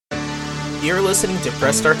You're listening to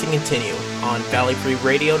Press Start to Continue on Valley Free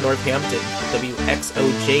Radio Northampton,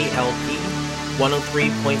 WXOJLP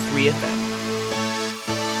 103.3 FM.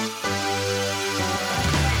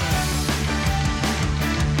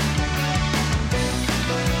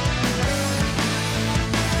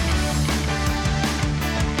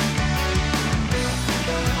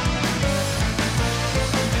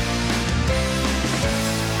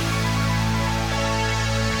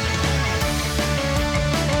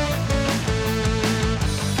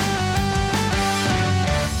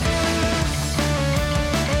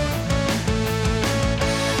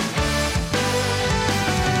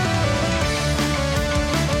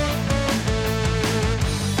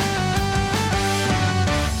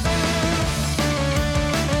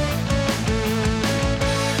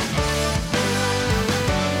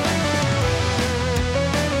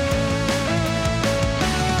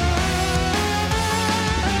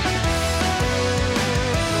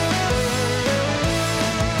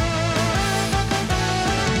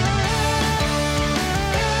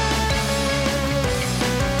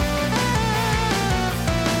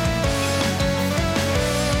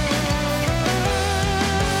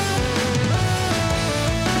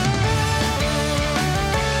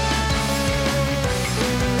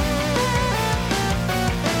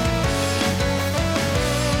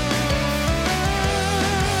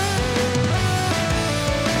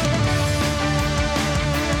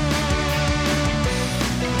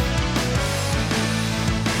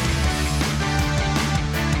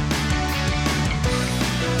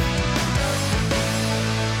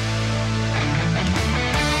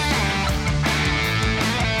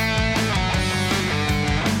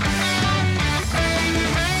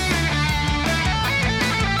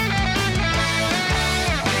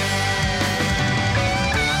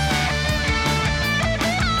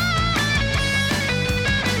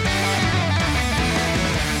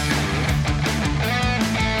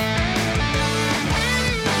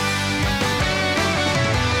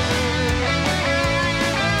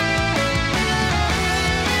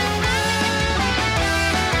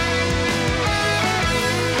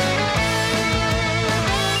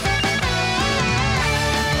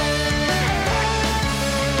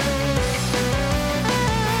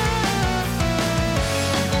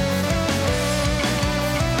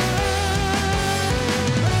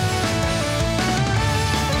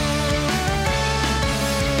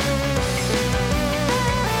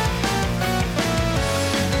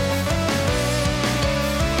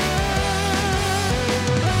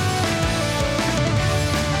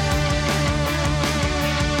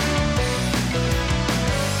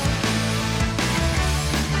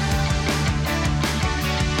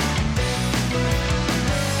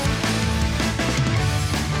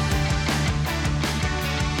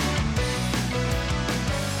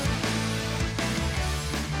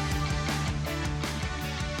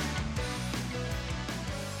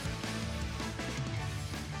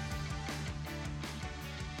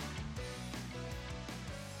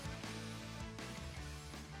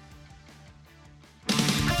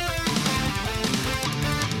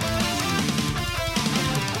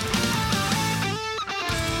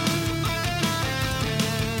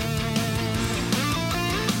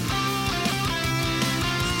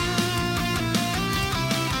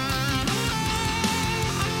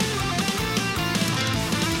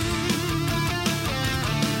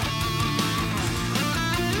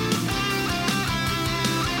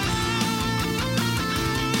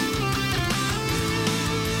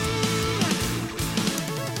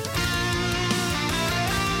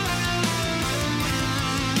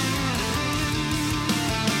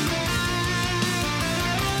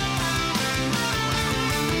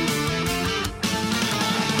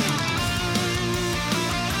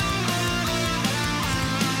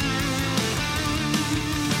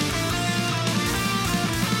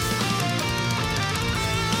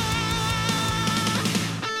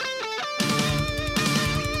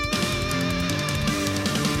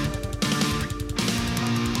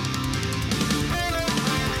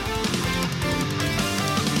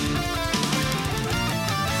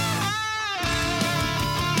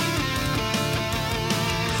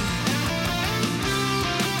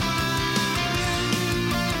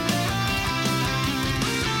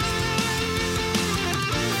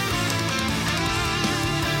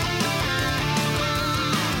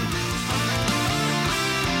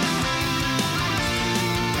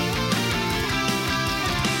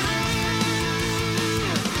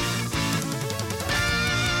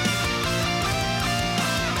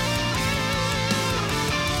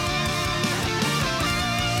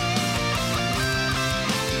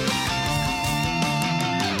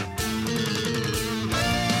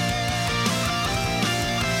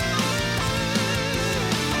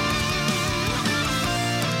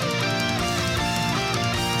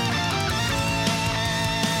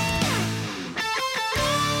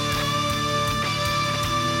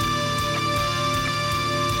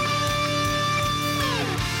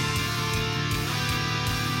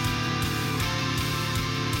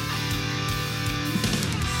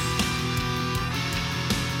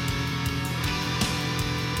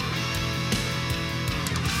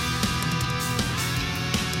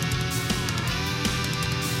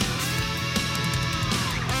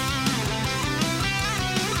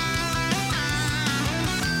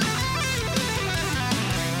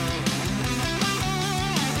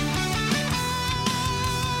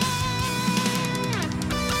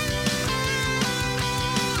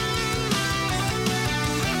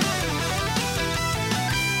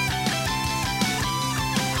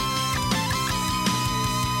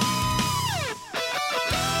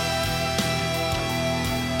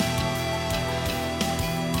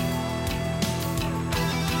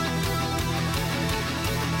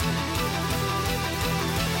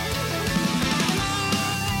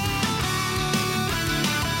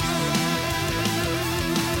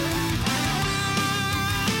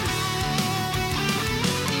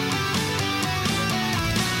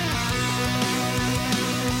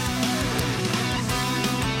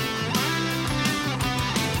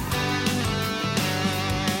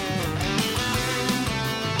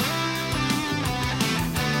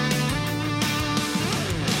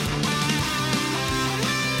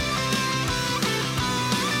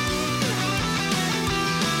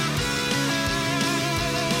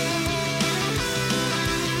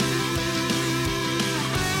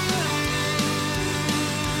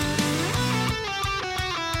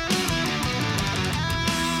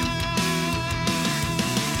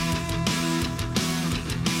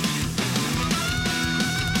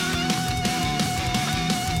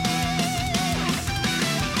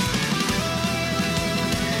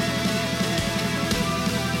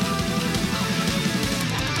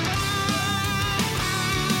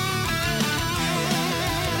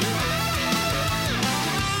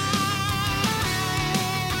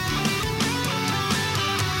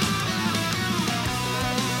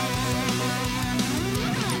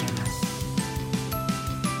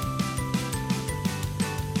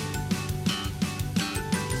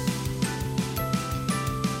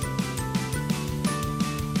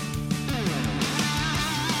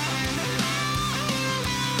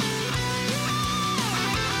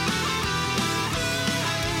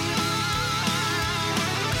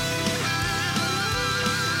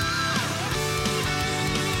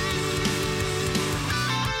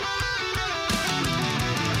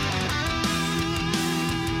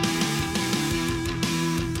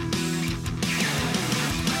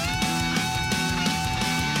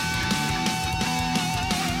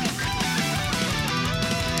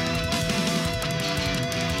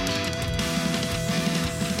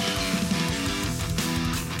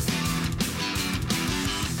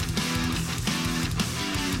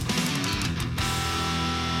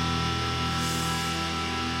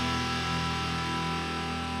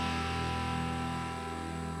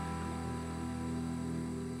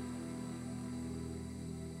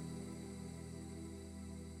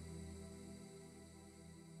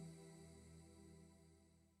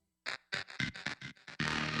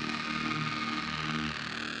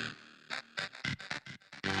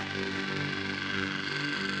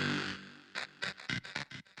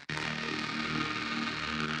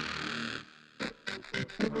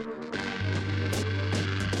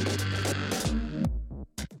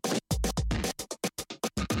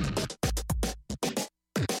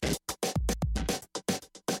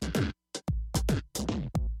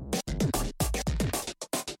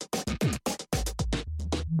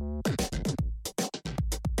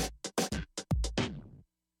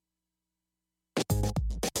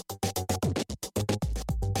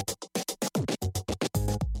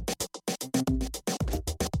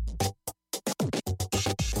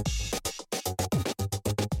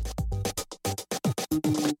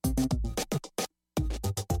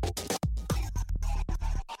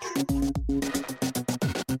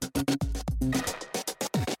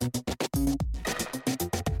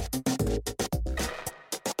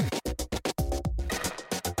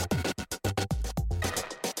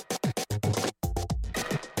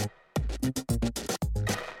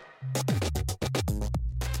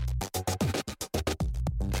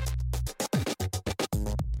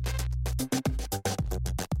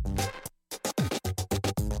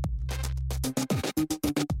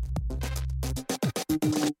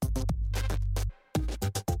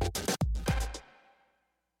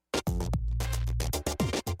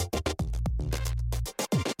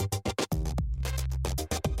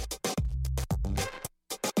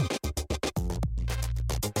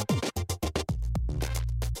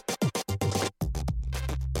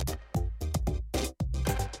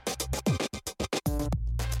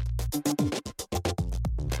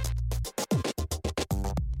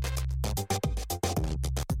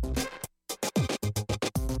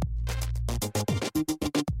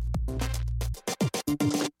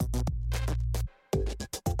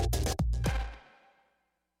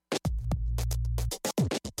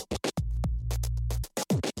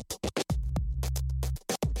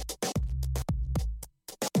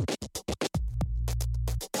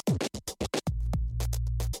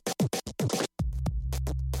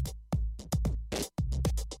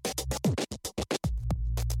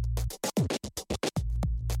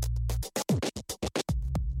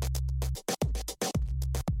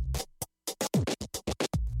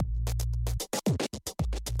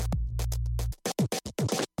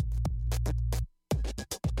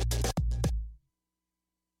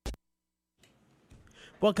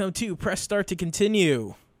 Welcome to Press Start to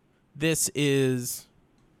Continue. This is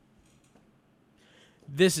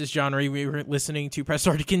John Ray. We're listening to Press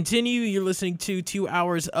Start to Continue. You're listening to 2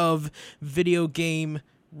 hours of video game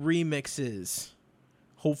remixes.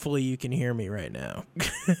 Hopefully you can hear me right now.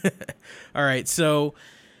 All right, so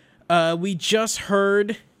we just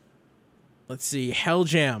heard, Hell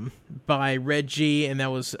Jam by Red G, and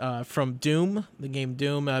that was from Doom, the game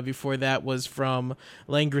Doom. Before that was from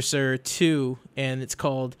Langrisser 2, and it's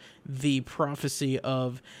called The Prophecy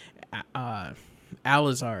of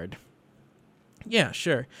Alizard. Yeah,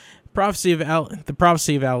 sure. The Prophecy of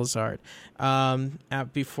Alizard.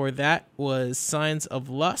 Before that was Signs of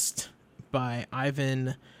Lust by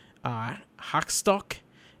Ivan Hochstock,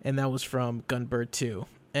 and that was from Gunbird 2.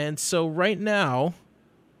 And so right now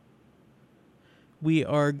we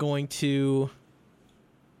are going to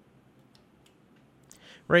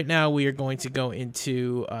go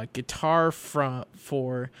into guitar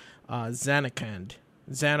for Zanarkand,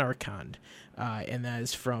 and that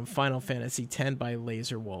is from Final Fantasy X by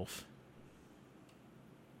Laser Wolf.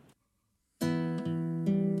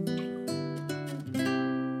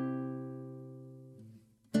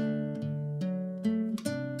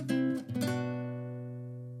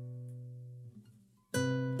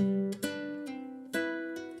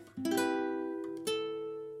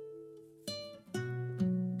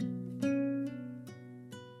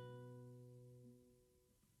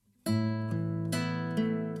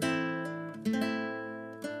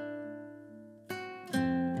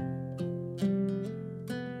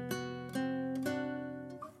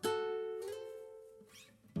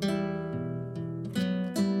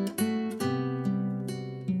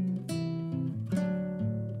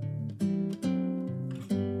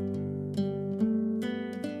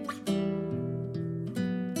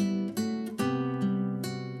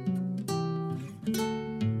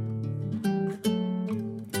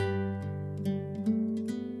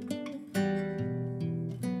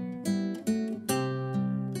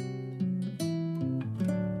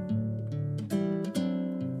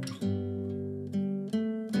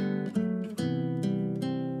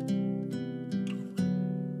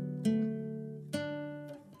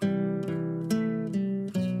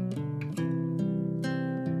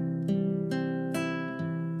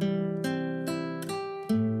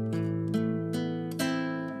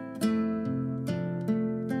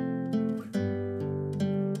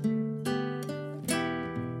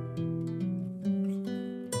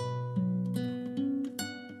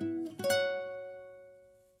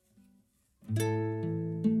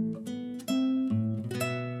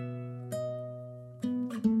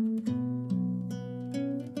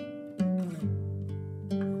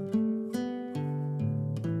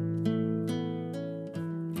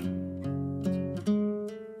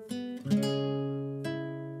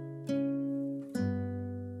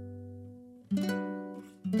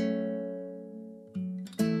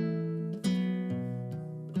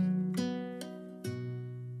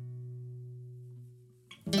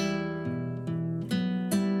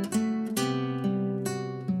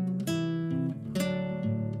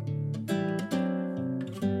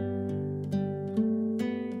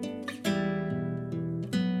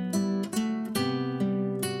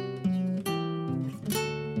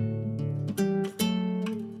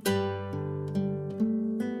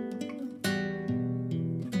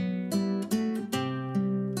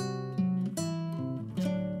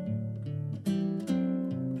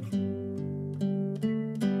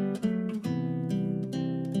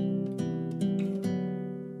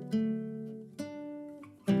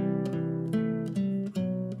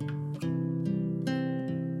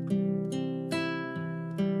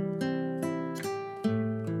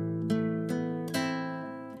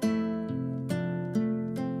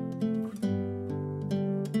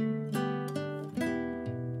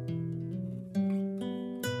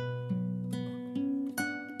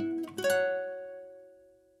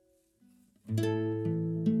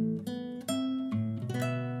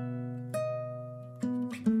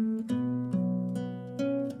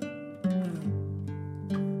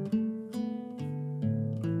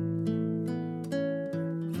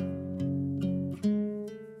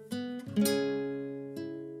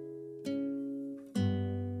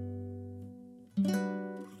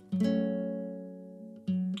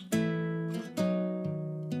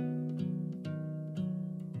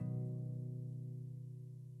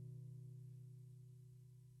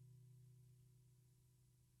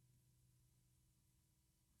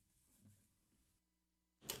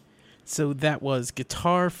 So that was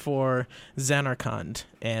Guitar for Xanarkand,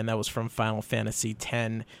 and that was from Final Fantasy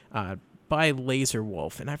X by Laser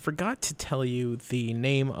Wolf. And I forgot to tell you the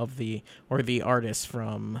name of the artist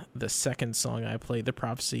from the second song I played, The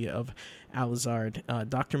Prophecy of Alizard,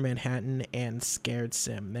 Dr. Manhattan and Scared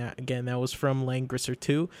Sim. That was from Langrisser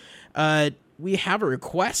 2. We have a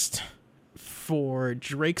request for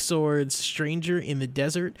Drake Sword's Stranger in the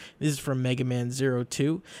Desert. This is from Mega Man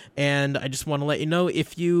 02. And I just want to let you know,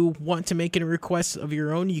 if you want to make any requests of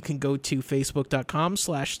your own, you can go to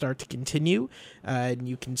facebook.com/start to continue. And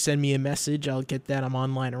you can send me a message. I'll get that. I'm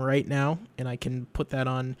online right now, and I can put that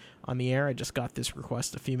on the air. I just got this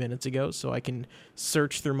request a few minutes ago, so I can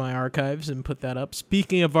search through my archives and put that up.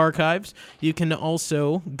 Speaking of archives, you can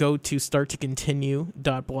also go to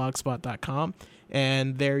starttocontinue.blogspot.com,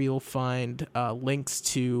 and there you'll find links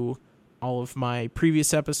to all of my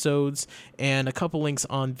previous episodes and a couple links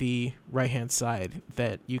on the right-hand side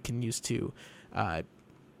that you can use to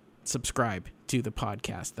subscribe to the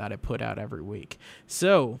podcast that I put out every week.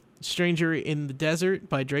 So, Stranger in the Desert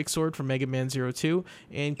by Drake Sword from Mega Man 02.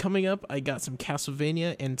 And coming up, I got some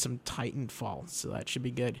Castlevania and some Titanfall, so that should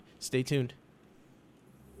be good. Stay tuned.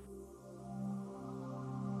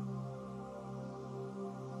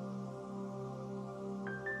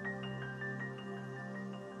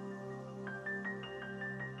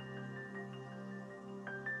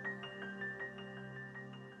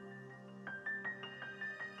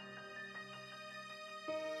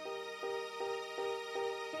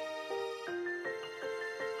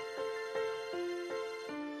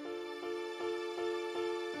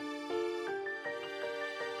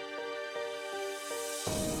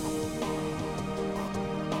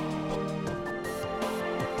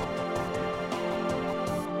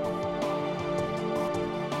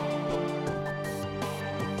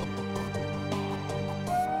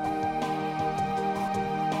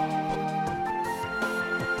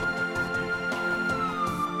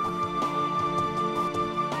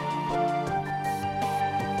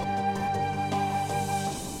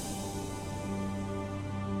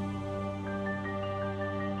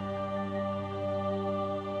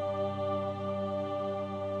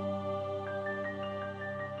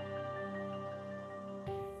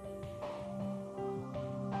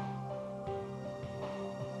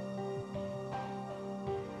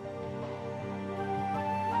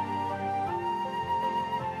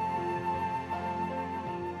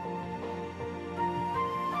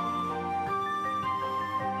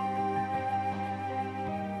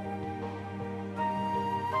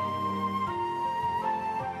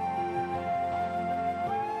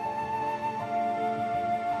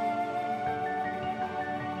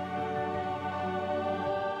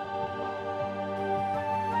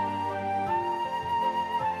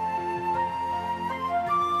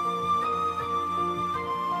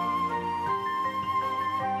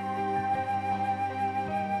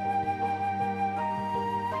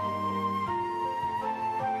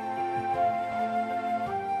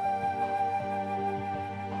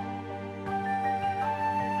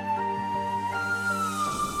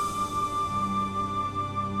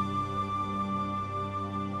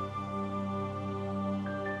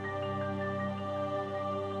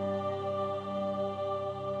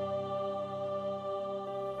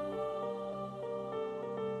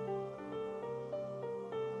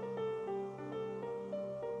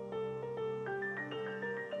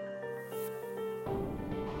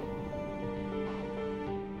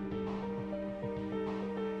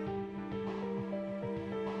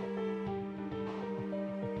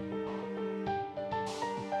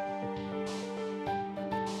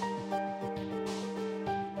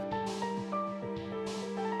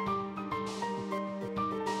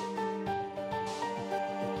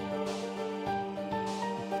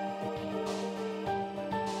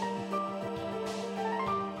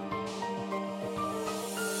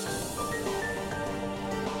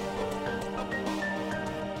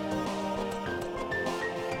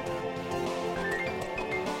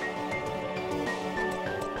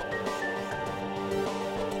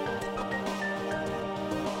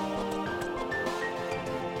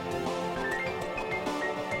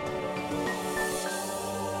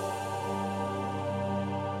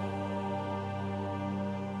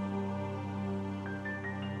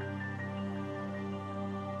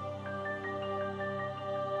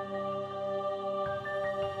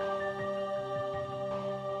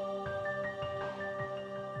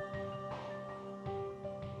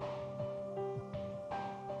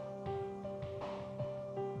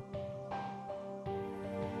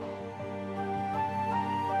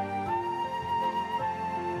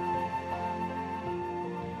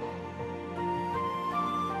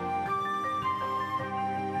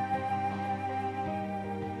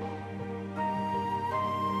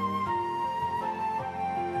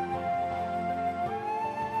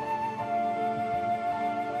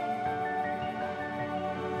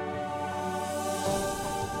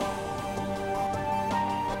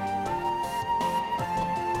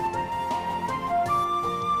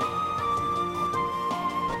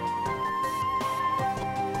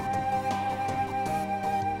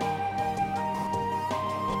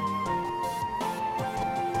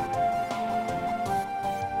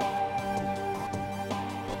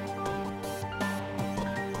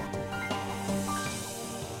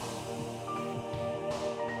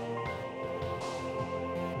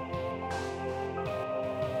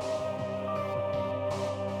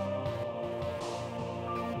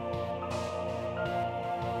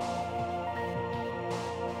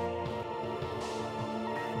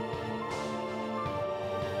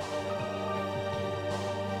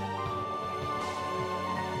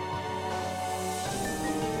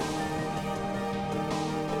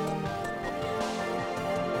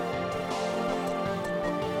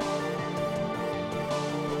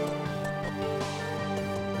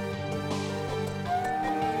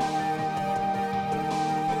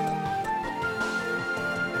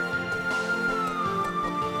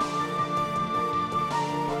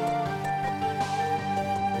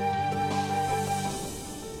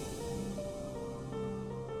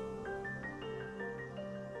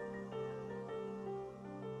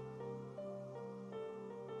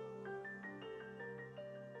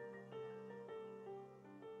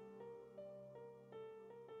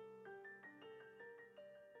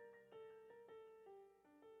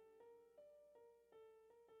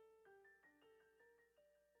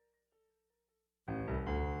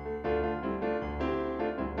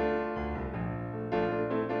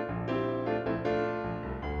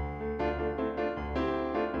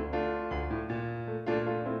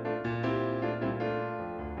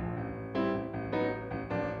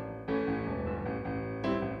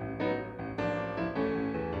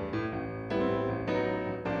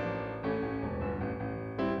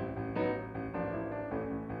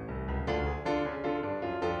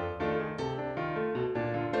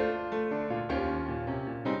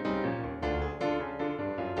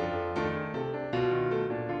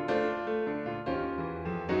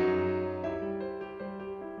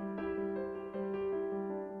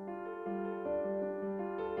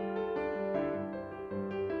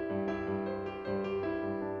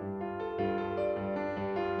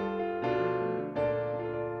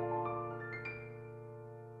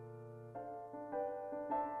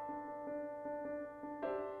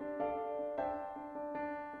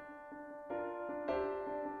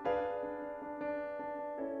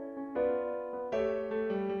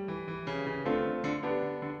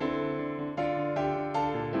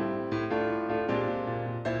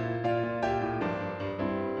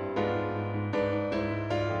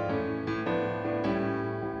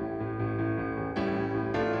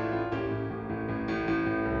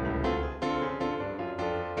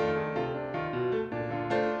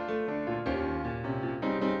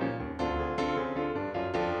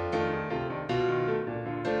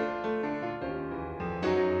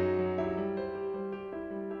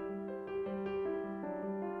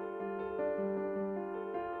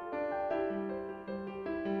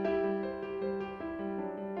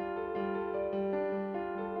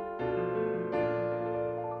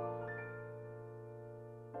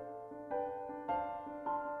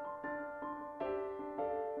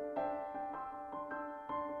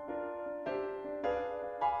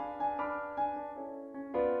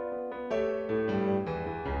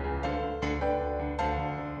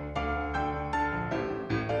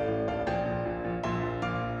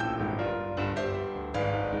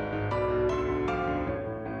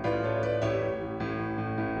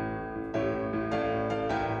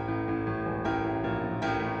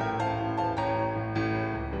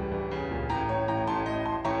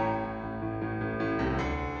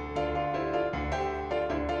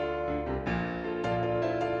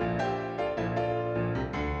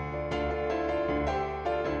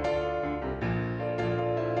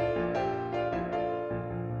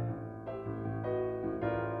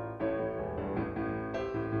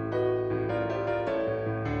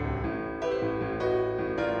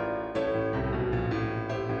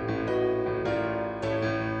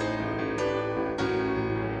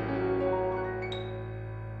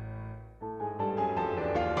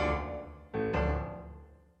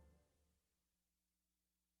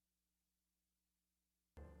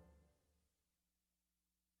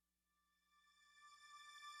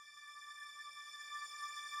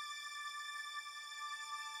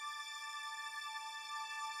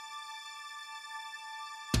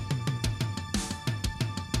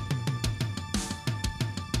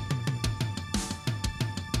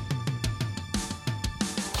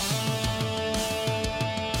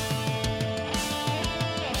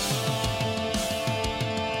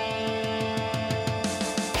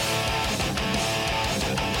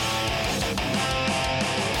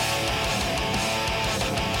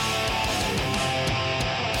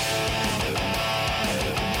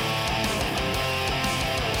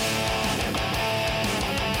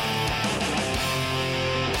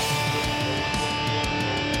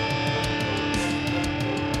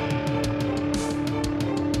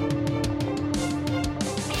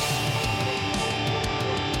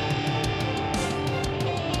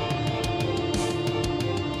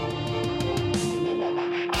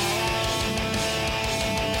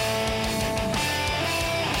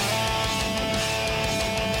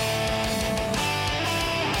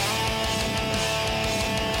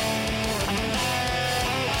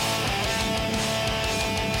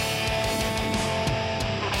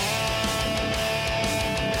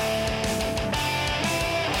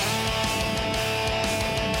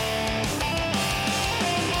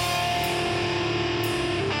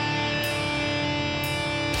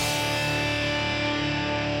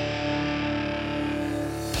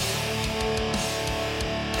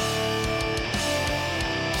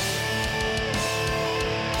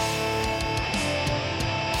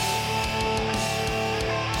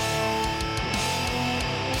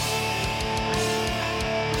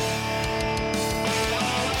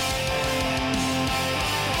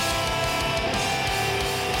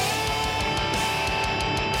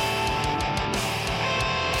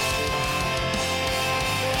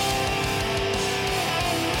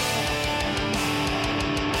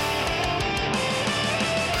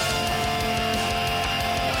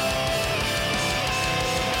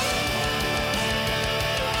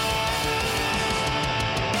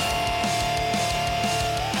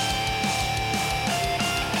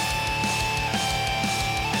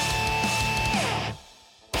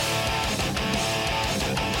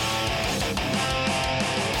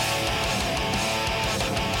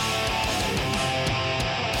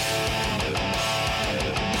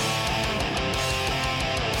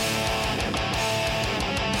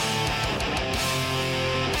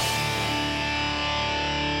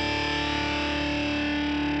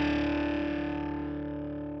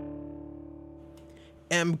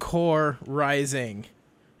 M Core Rising,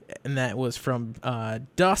 and that was from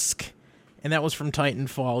Dusk, and that was from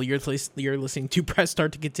Titanfall. You're listening to Press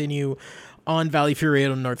Start to Continue on Valley Free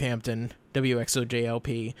Radio Northampton,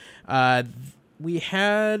 WXOJLP. We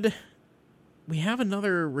have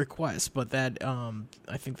another request, but that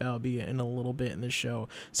I think that'll be in a little bit in the show.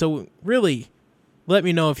 So really, let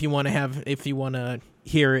me know if you want to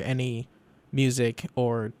hear any music,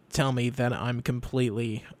 or tell me that I'm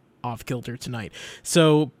completely off kilter tonight.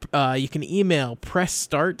 So you can email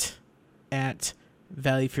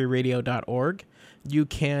pressstart@valleyfreeradio.org. You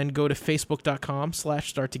can go to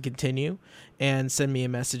facebook.com/starttocontinue and send me a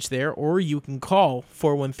message there, or you can call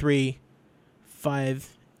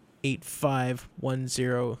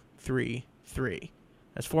 413-585-1033.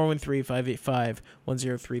 That's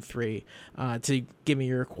 413-585-1033 to give me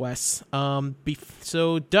your requests.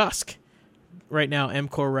 So Dusk, right now, M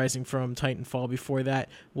Core Rising from Titanfall. Before that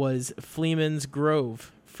was Fleeman's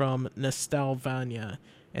Grove from Nostalvania,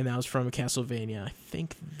 and that was from Castlevania. I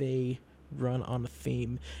think they run on a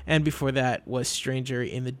theme. And before that was Stranger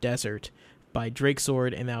in the Desert by Drake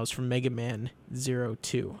Sword, and that was from Mega Man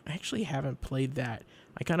 02. I actually haven't played that.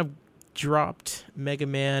 I kind of dropped Mega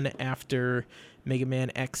Man after Mega Man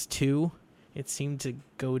X2. It seemed to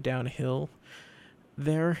go downhill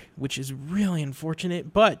there, which is really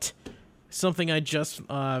unfortunate, but something I just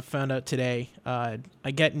found out today. I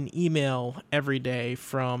get an email every day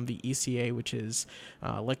from the ECA, which is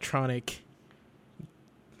electronic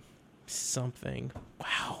something.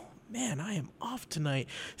 Wow, man, I am off tonight.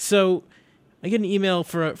 So I get an email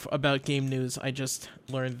about game news. I just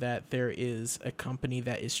learned that there is a company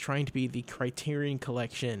that is trying to be the Criterion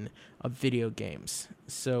Collection of video games.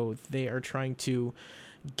 So they are trying to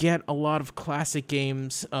get a lot of classic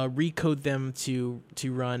games, recode them to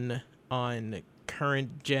run on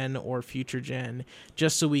current gen or future gen,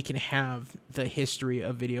 just so we can have the history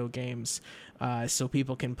of video games, so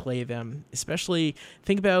people can play them. Especially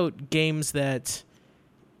think about games that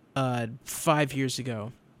 5 years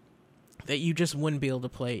ago that you just wouldn't be able to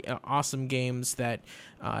play. Awesome games that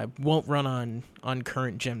won't run on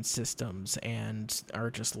current gen systems and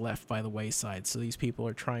are just left by the wayside. So these people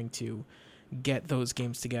are trying to get those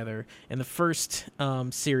games together, and the first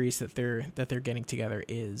series that they're getting together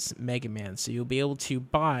is Mega Man. So you'll be able to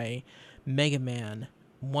buy Mega Man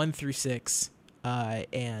 1 through 6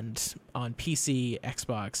 and on PC,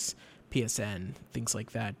 Xbox, PSN, things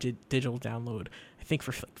like that, digital download, I think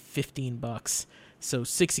for like $15. So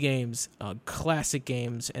 6 games, classic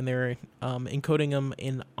games, and they're encoding them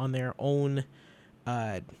on their own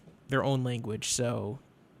language. So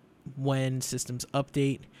when systems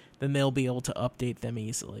update, then they'll be able to update them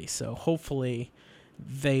easily. So hopefully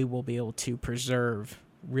they will be able to preserve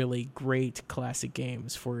really great classic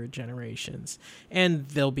games for generations. And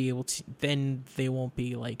they'll be able to, then they won't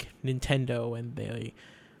be like Nintendo, and they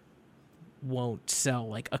won't sell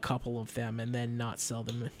like a couple of them and then not sell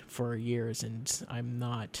them for years. And I'm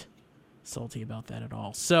not salty about that at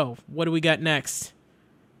all. So what do we got next?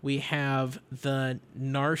 We have the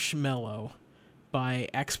Narshmallow by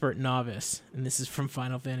Expert Novice, and this is from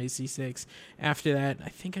Final Fantasy VI. After that, I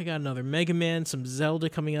think I got another Mega Man, some Zelda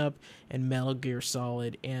coming up, and Metal Gear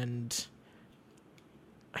Solid, and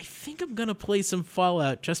I think I'm gonna play some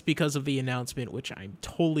Fallout just because of the announcement, which I'm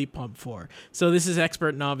totally pumped for. So this is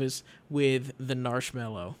Expert Novice with the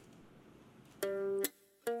Narshmallow.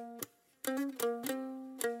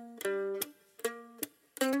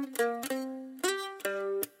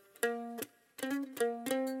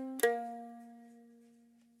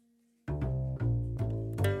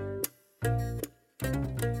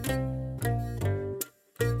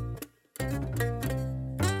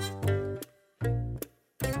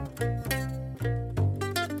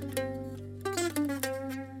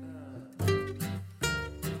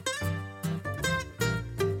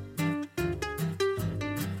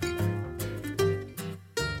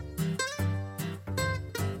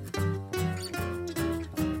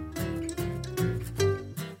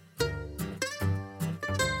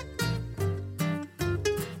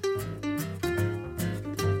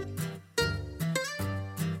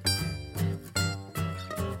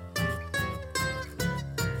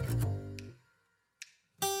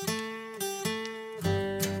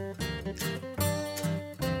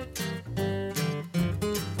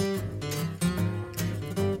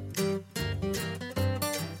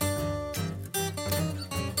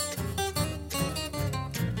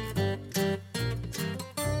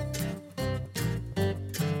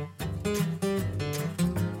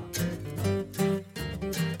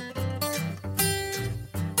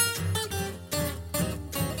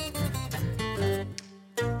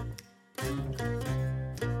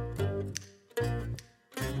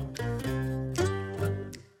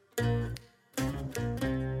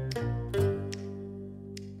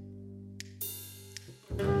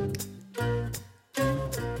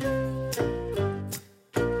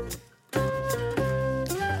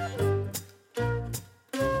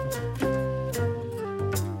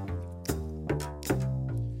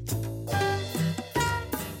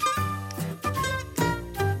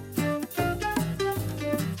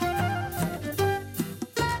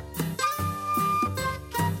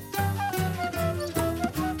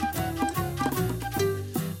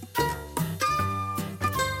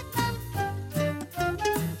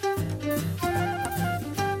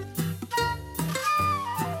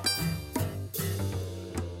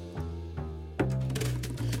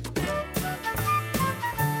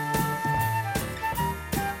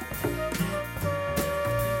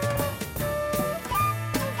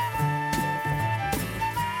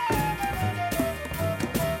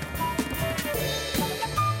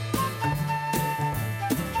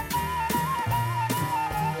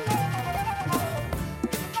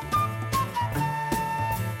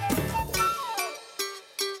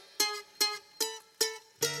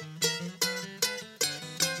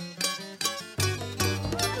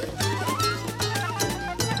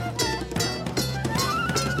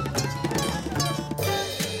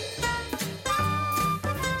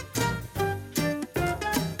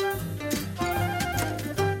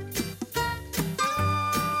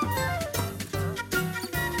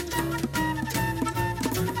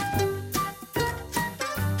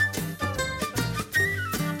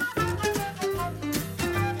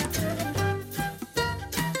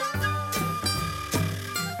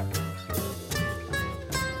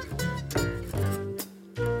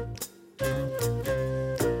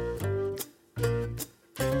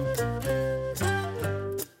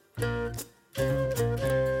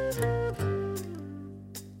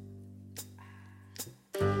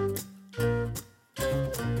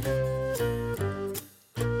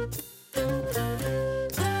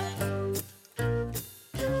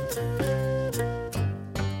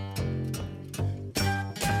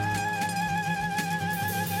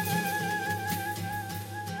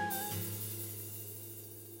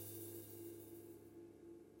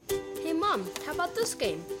 Mom, how about this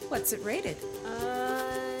game? What's it rated?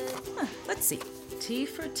 Let's see. T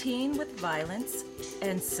for teen with violence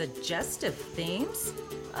and suggestive themes?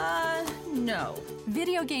 No.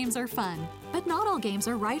 Video games are fun, but not all games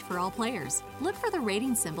are right for all players. Look for the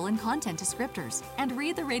rating symbol in content descriptors and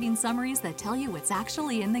read the rating summaries that tell you what's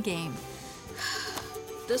actually in the game.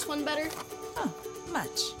 This one better? Oh,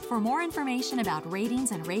 much. For more information about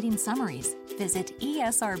ratings and rating summaries, visit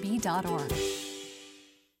esrb.org.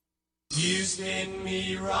 You spin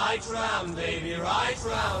me right round, baby, right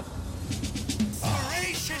round.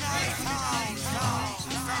 Operation Icon!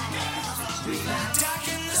 Dark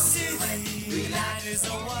in the city, light is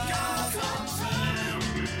a wild.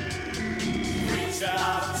 Reach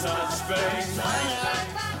out, touch space.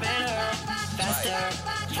 Better, faster,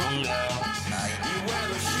 stronger. You wear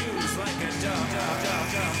the shoes like a dog.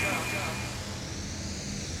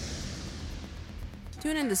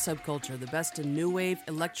 Tune into Subculture, the best in new wave,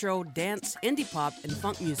 electro, dance, indie pop, and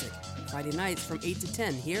funk music. Friday nights from 8 to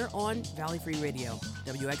 10 here on Valley Free Radio,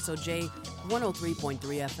 WXOJ 103.3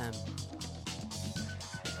 FM.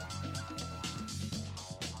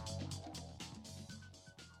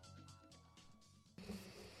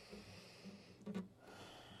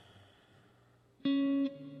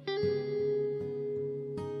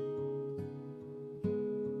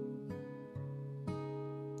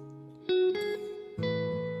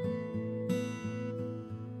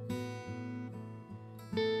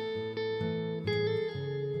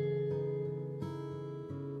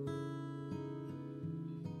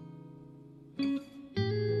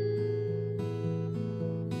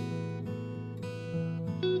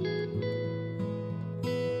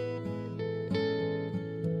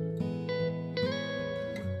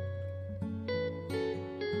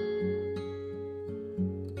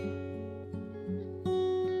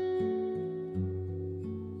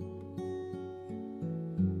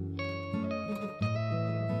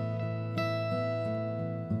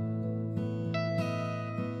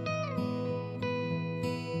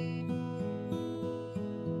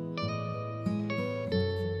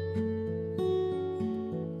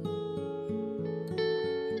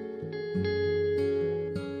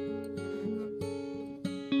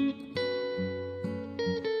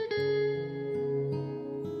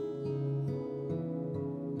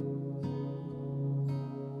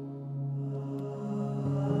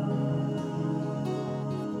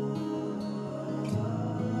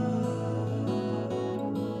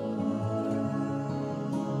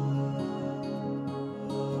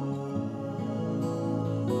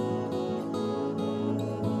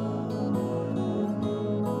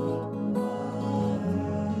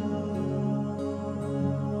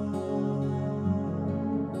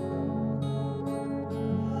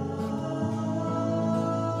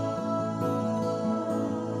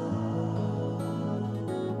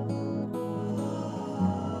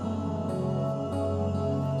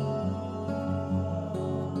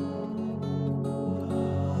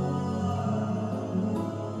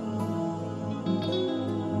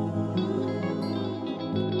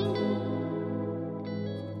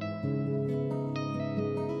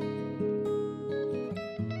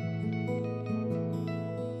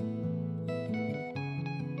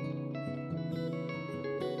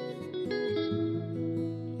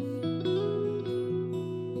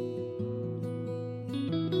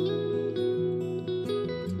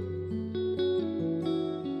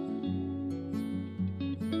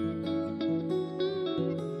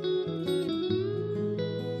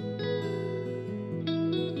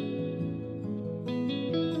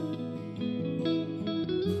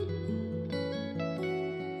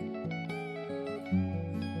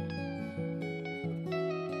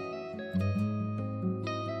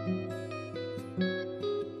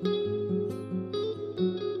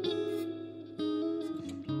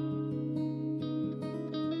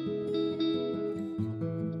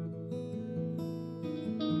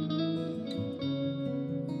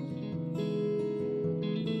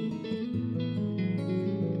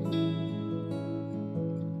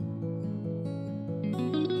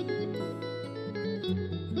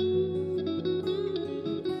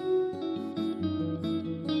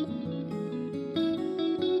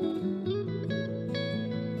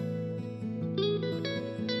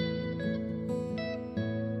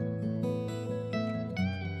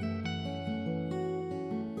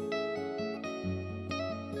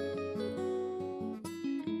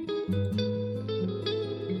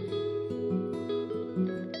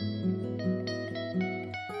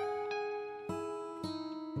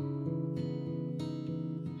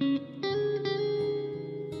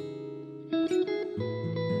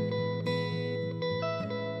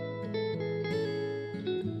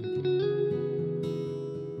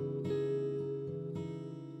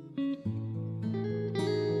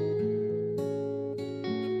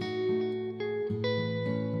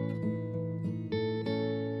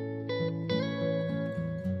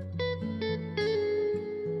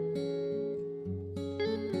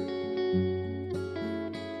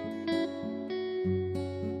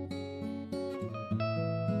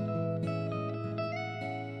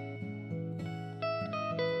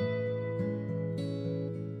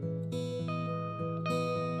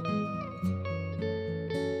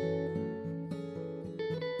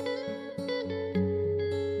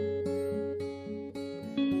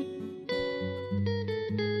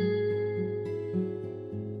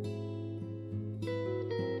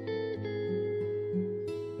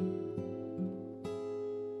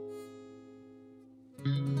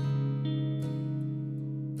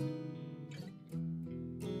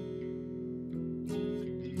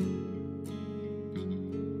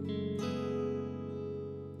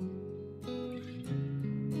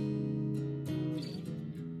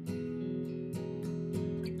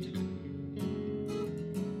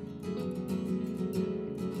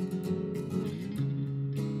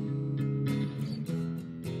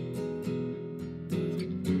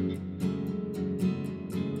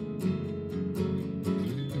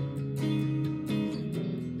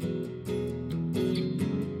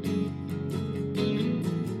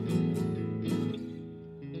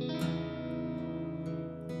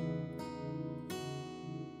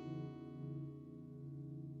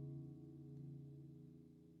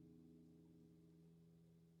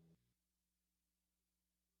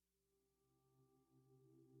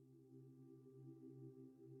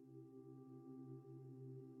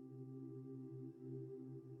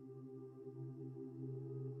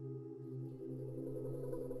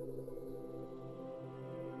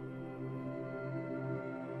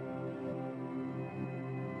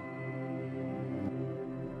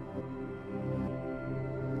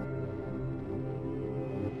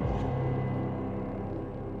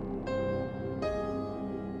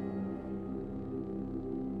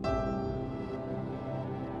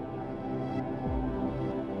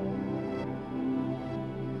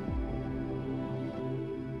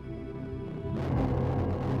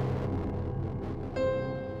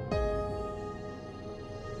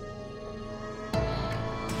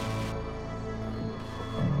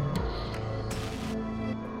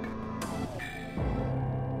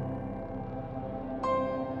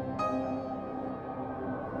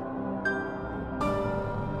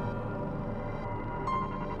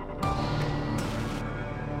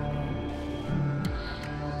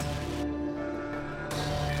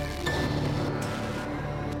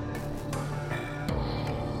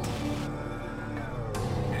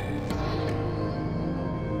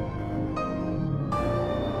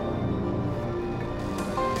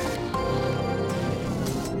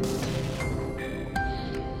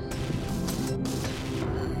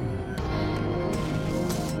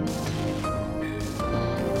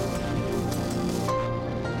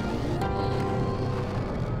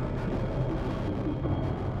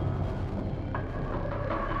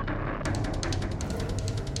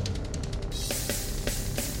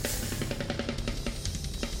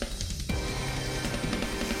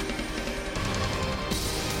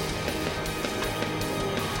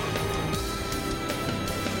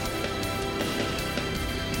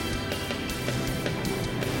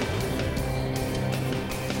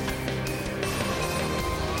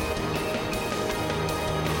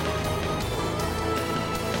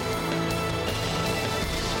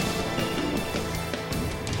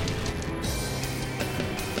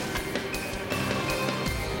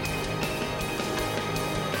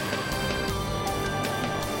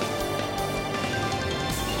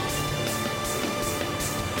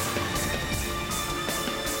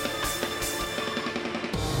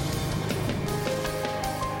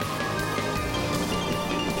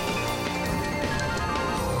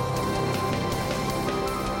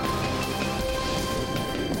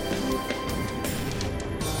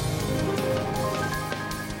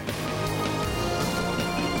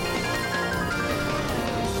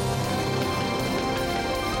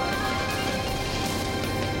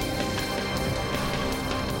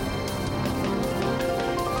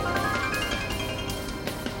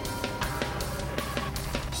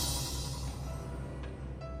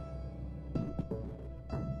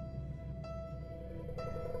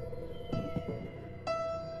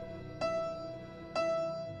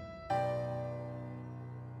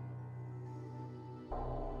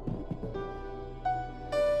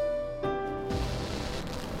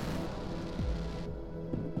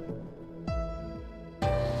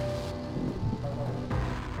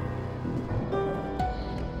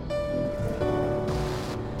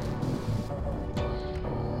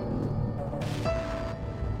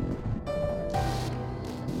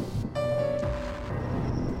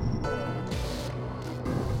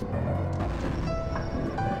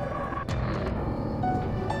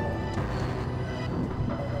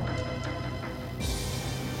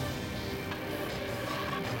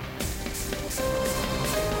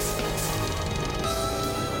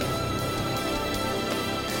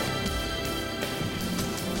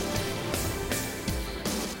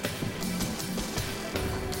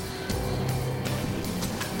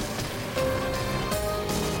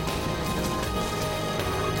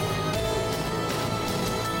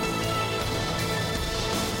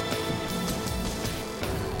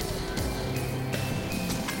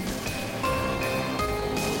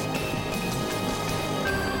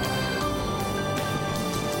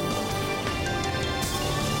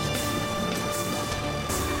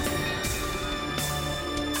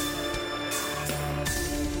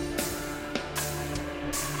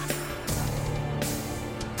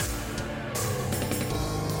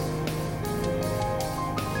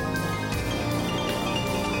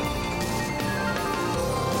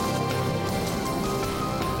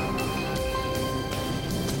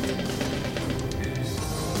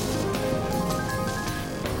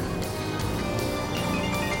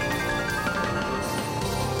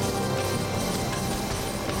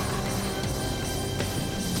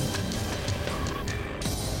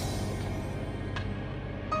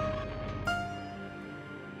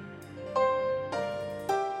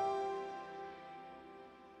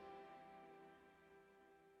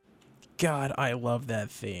 God, I love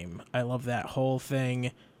that theme. I love that whole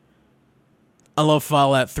thing. I love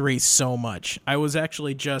Fallout 3 so much. I was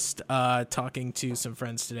actually just talking to some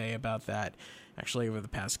friends today about that, actually over the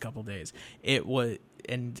past couple days. It was,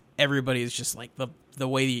 and everybody is just like the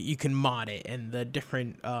way that you can mod it and the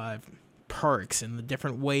different perks and the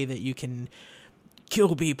different way that you can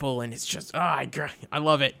kill people, and it's just I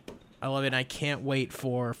love it. I love it, and I can't wait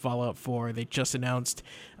for Fallout 4. They just announced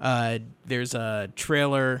there's a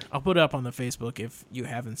trailer. I'll put it up on the Facebook if you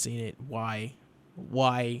haven't seen it. Why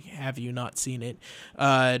have you not seen it?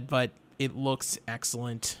 But it looks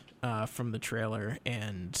excellent from the trailer,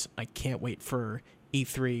 and I can't wait for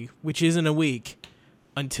E3, which is in a week,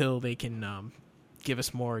 until they can give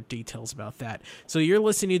us more details about that. So you're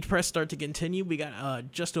listening to Press Start to Continue. We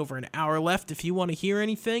got just over an hour left. If you want to hear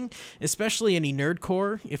anything, especially any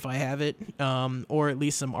nerdcore, if I have it, or at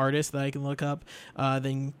least some artists that I can look up,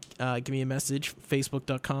 then give me a message,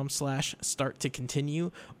 facebook.com/start to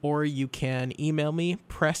continue, or you can email me,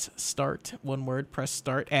 pressstart, one word,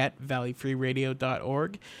 pressstart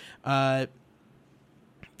 @valleyfreeradio.org.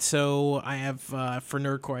 So I have, for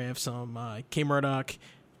nerdcore, I have some K Murdoch,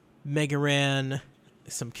 Mega Ran,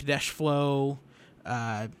 some Kadesh Flow,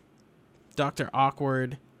 Dr.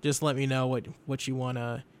 Awkward. Just let me know what you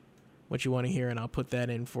wanna hear, and I'll put that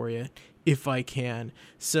in for you if I can.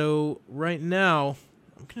 So right now,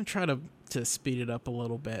 I'm gonna try to speed it up a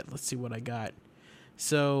little bit. Let's see what I got.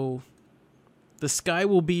 So, The Sky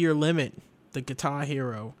Will Be Your Limit, the Guitar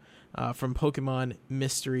Hero from Pokemon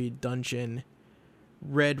Mystery Dungeon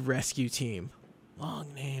Red Rescue Team.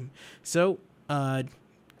 Long name. So,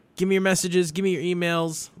 give me your messages, give me your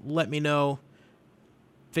emails, let me know.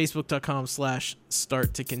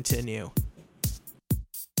 Facebook.com/start to continue.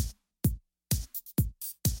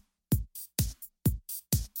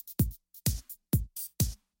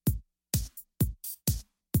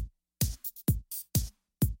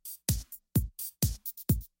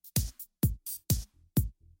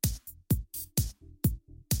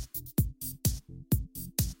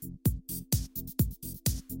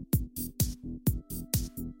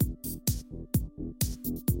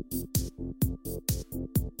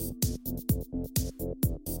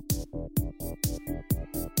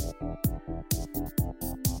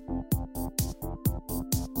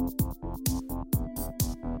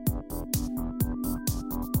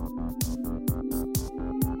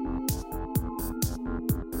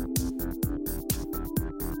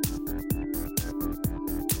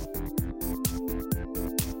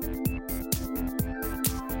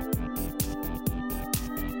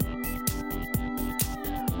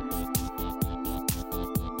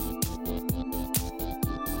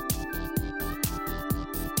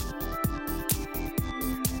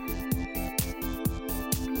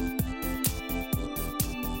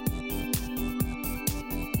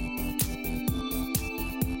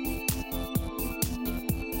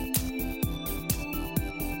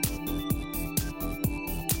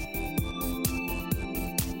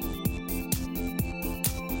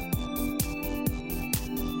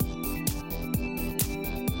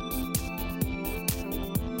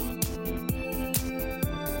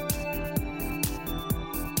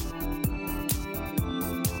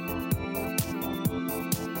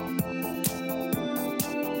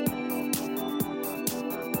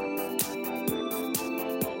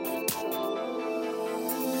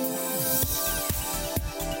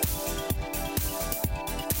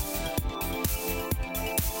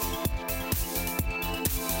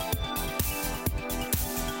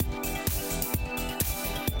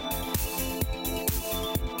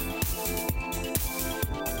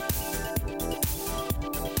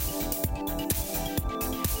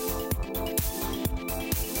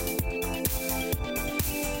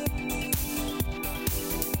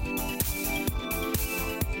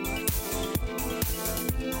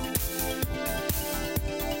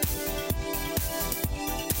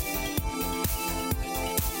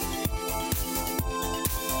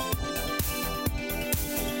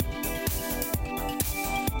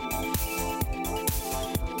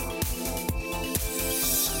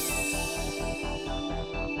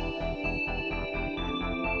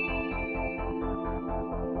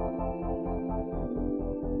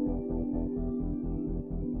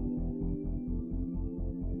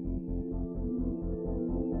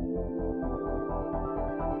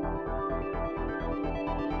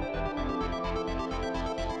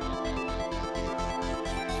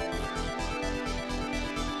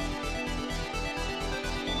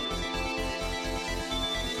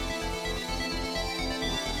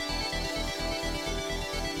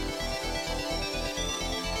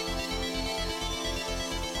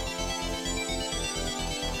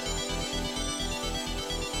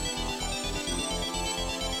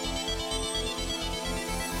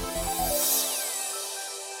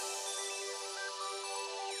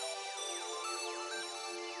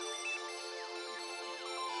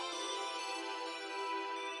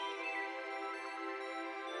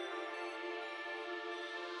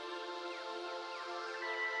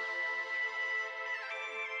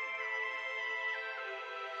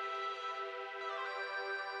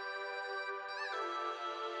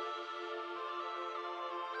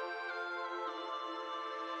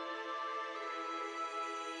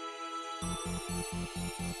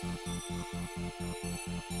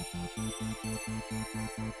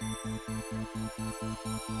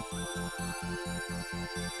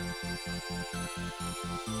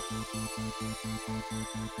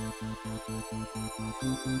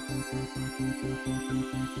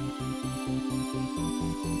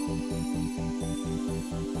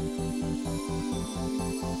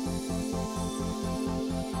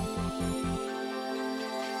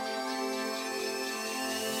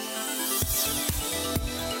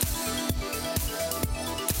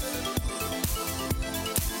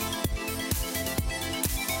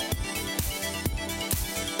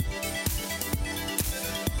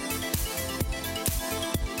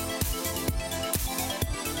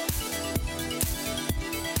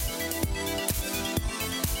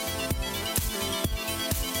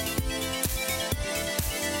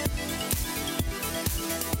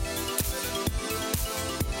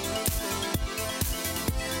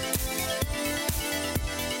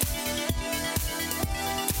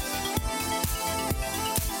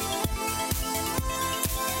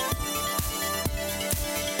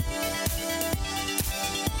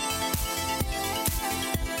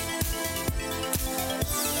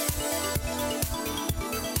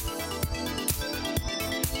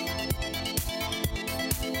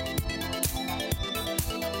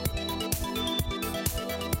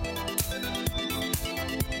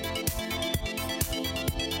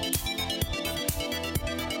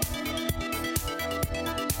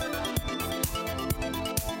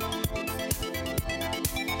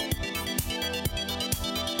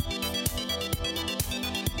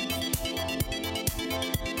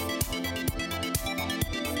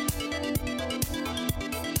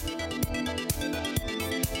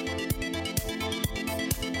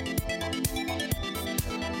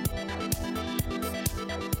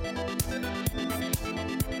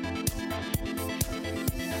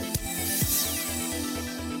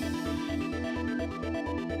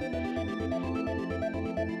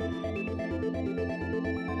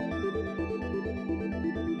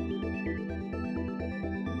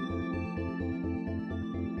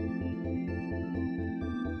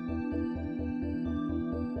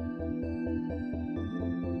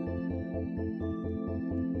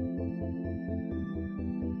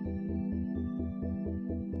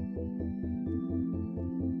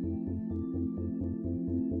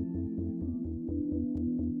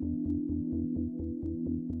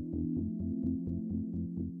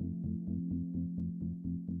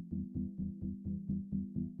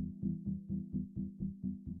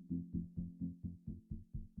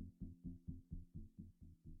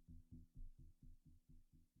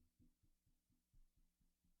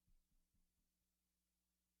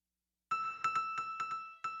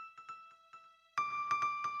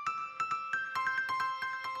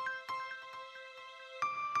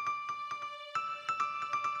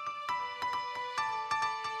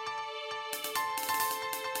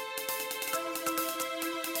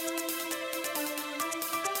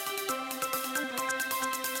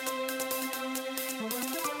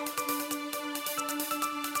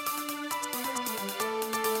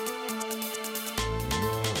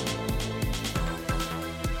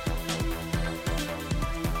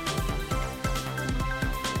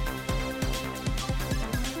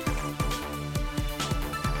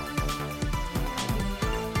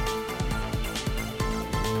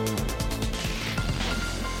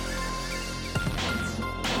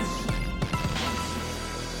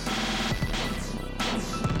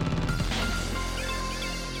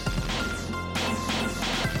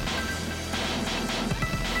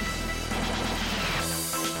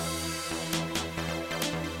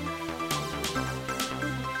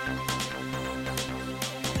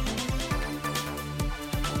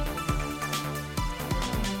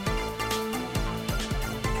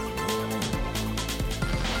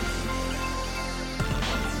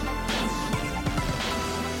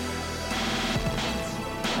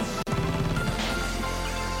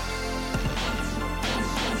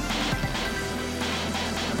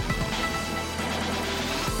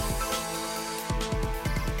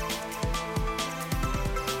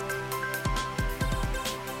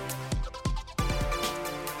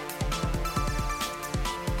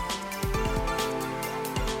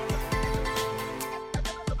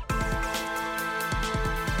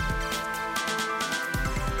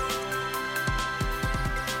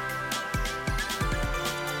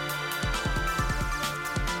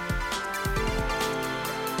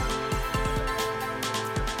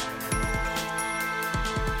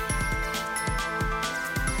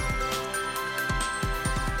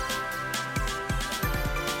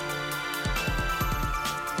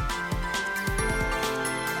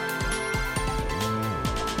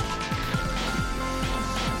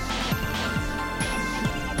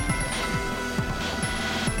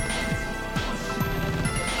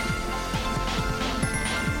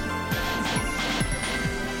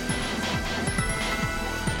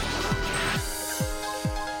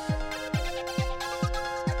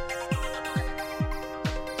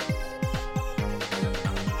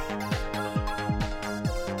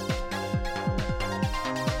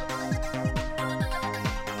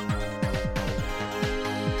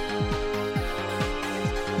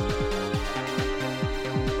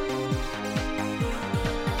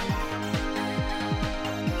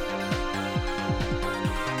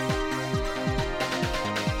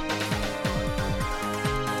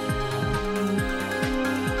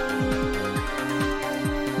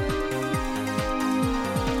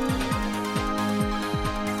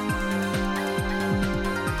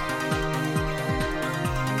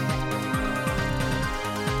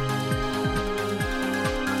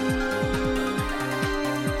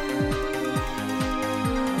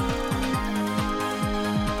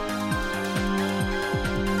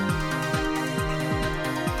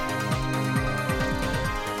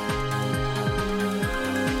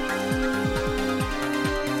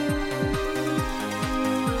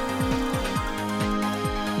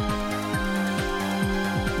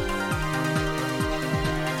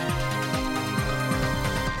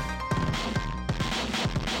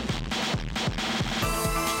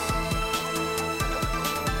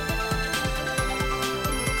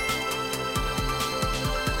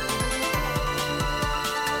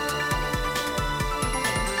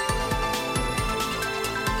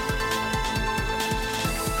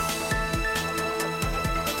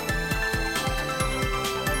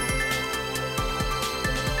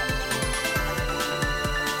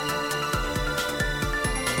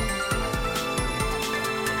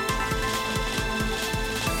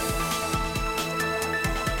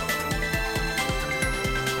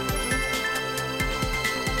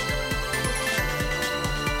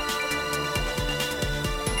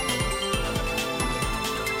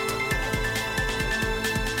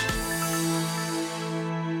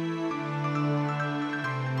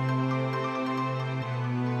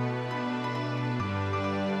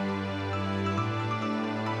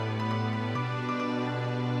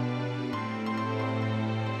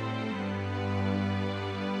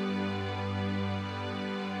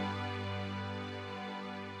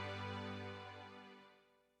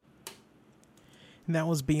 And that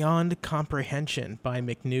was Beyond Comprehension by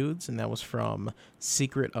McNudes, and that was from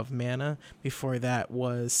Secret of Mana. Before that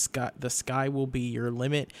was The Sky Will Be Your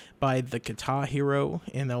Limit by the Kata Hero,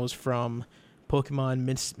 and that was from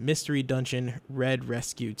Pokemon Mystery Dungeon Red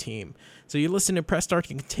Rescue Team. So you listen to Press Start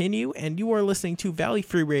to Continue, and you are listening to Valley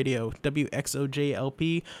Free Radio,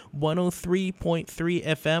 WXOJLP 103.3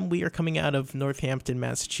 FM. We are coming out of Northampton,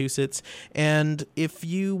 Massachusetts. And if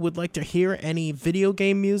you would like to hear any video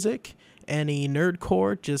game music, any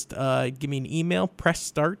nerdcore, just give me an email,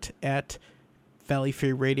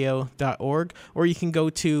 pressstart@valleyfreeradio.org, or you can go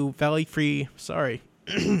to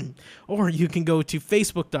or you can go to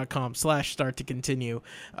facebook.com/start to continue,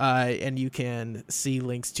 and you can see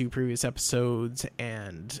links to previous episodes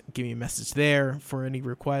and give me a message there for any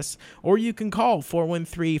requests, or you can call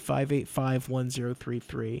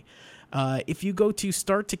 413-585-1033. If you go to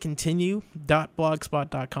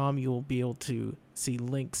starttocontinue.blogspot.com, you will be able to see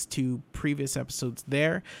links to previous episodes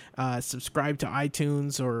there. Subscribe to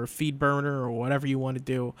iTunes or FeedBurner or whatever you want to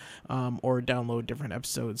do, or download different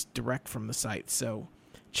episodes direct from the site. So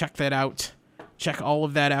check that out. Check all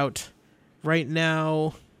of that out. Right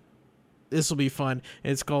now, this will be fun.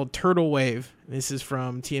 It's called Turtle Wave. This is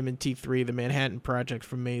from TMNT3, the Manhattan Project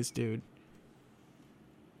from Maze Dude.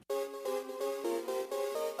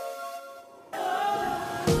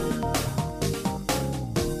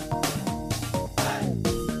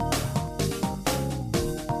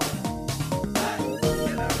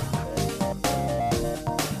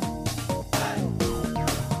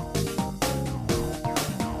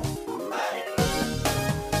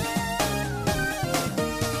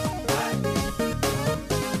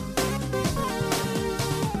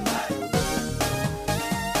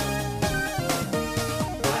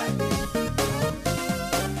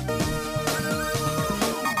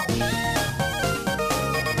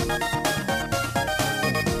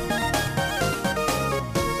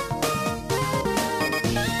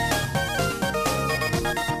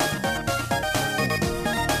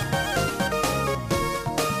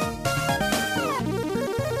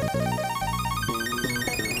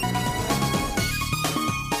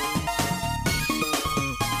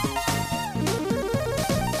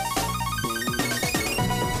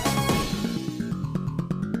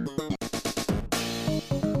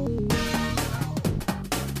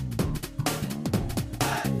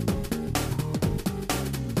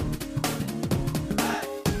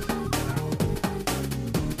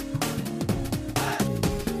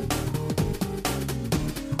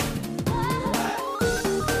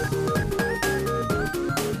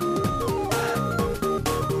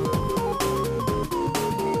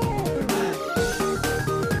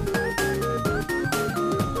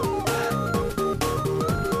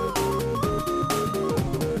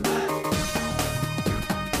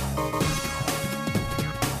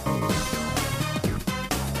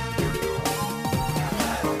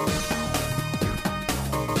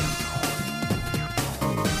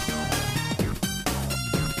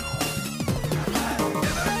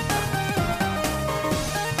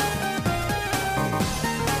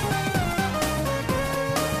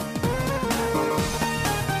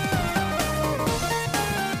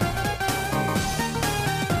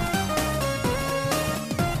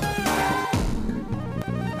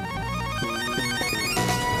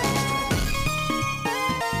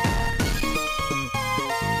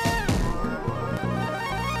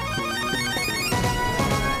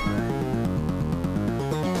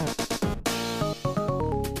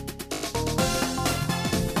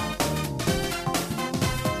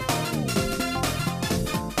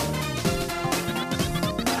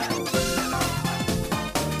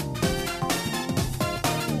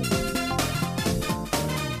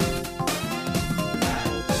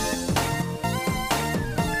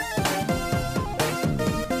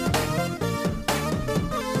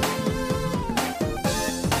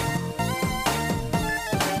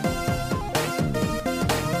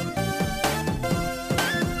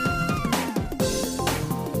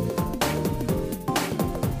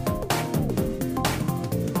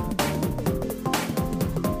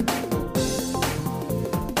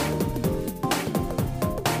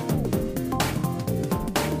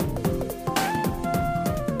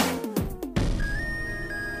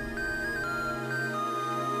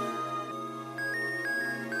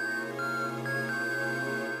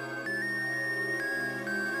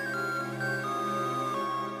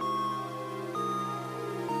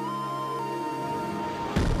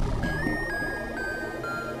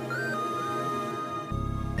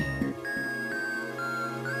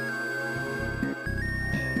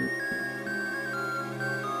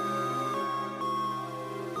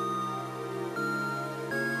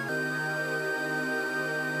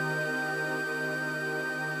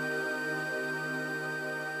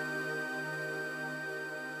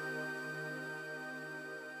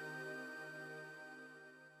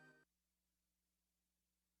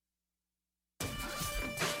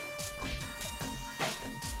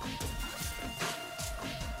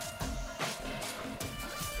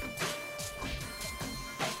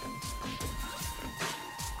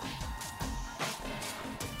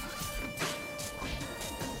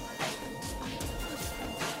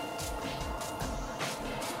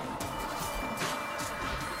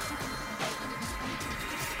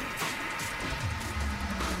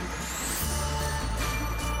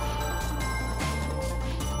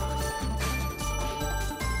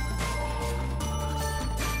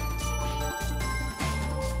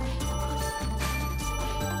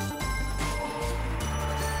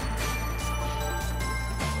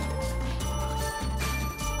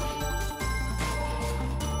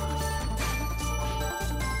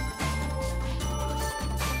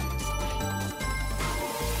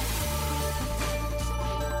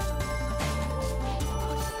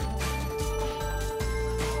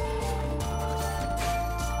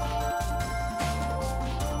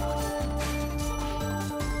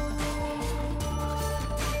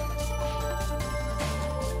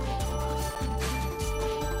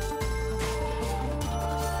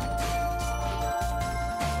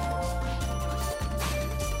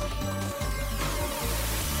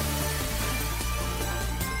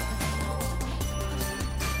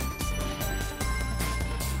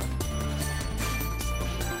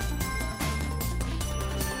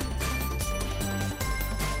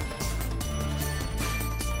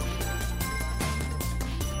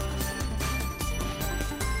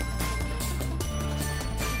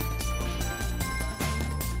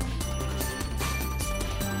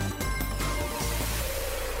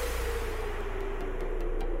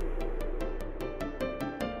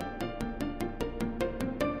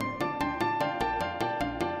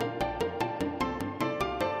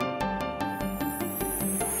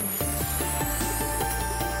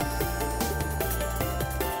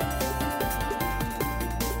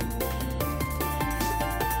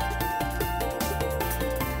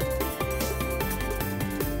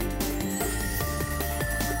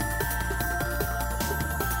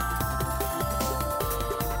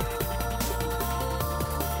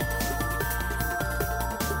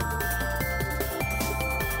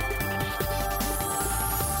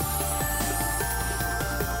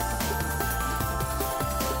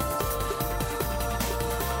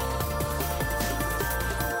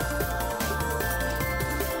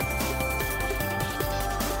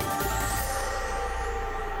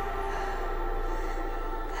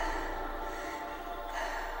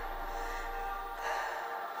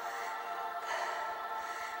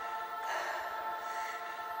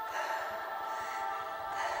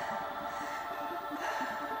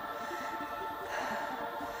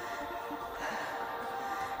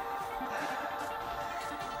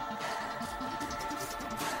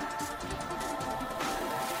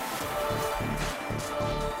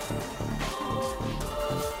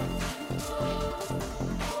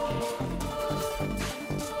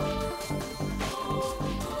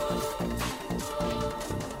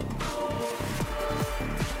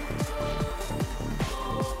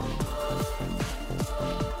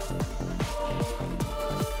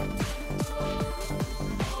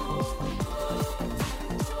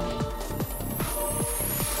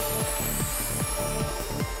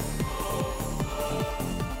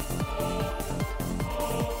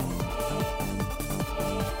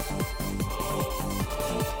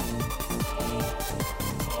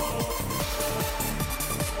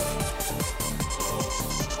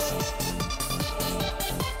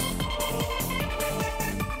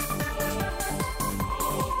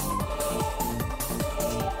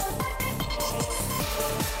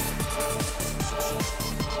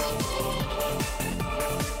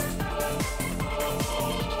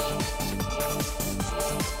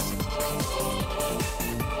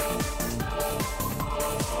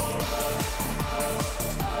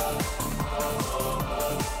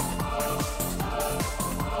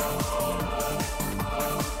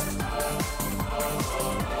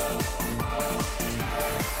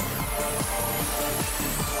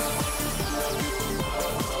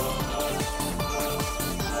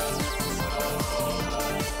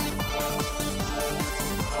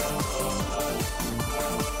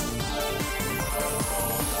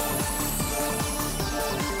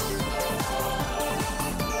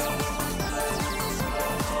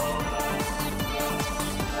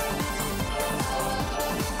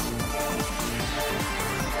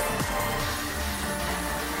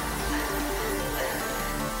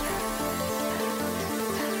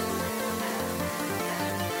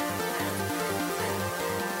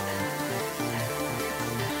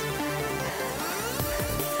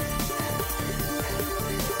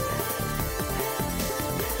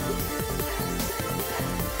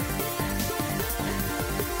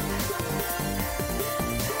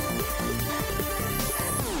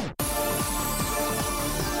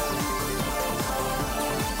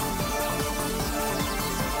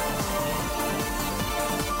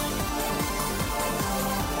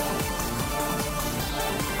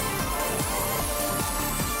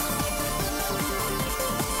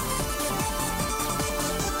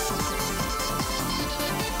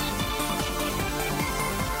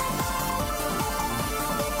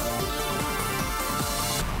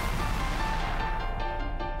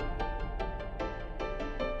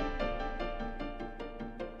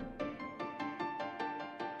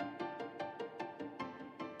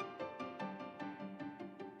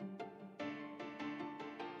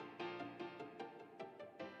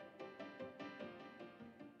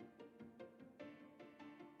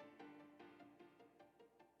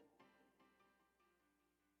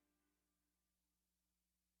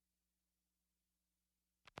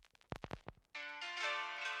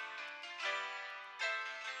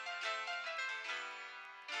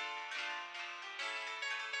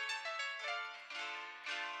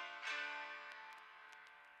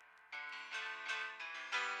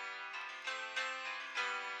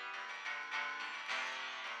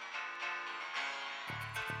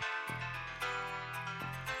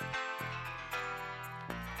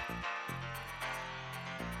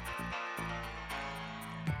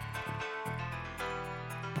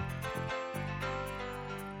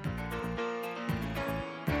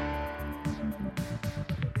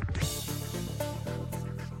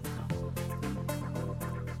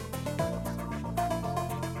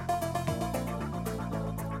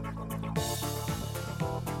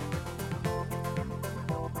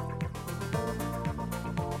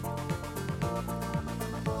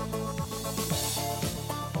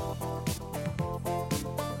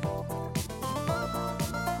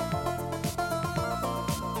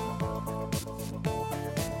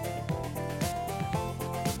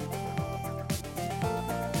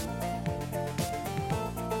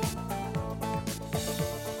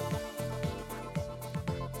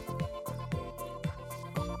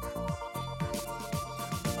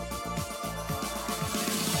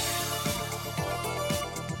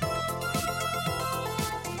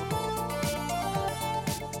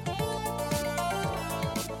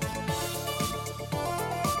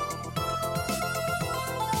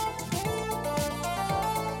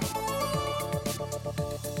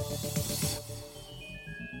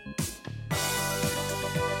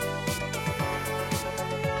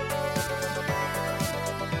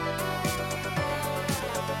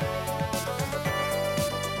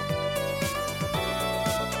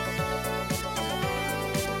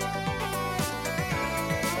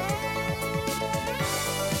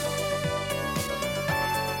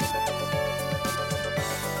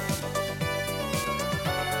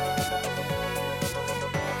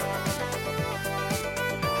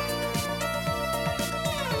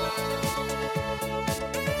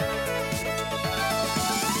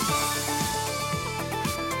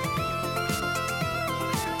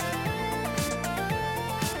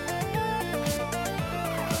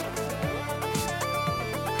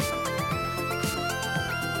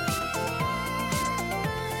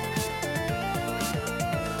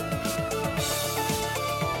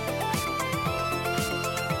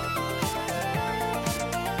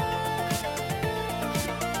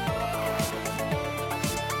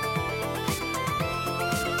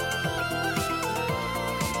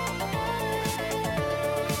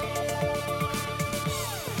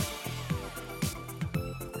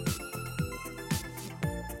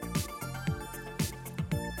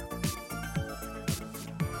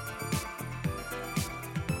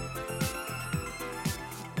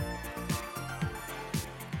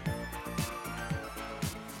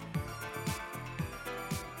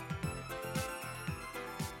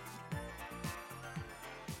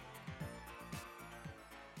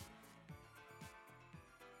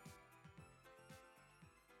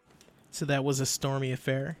 So that was A Stormy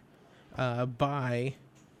Affair by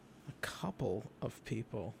a couple of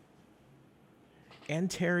people.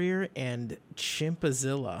 Anterior and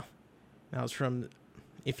Chimpazilla. That was from,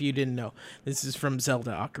 if you didn't know, this is from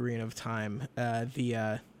Zelda Ocarina of Time.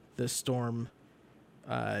 The storm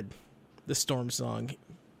song.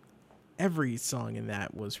 Every song in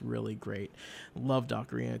that was really great. Loved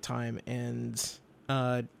Ocarina of Time, and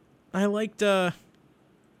I liked the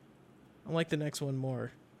next one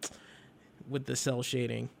more with the cell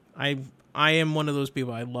shading. I am one of those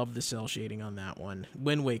people. I love the cell shading on that one.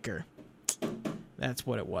 Wind Waker. That's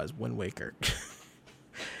what it was. Wind Waker.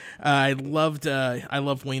 I loved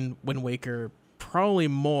Wind Waker probably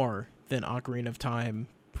more than Ocarina of Time.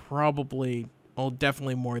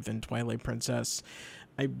 Definitely more than Twilight Princess.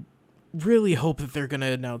 I really hope that they're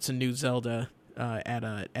gonna announce a new Zelda at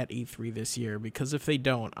E3 this year, because if they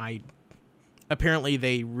don't, apparently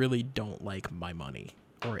they really don't like my money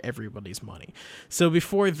or everybody's money. So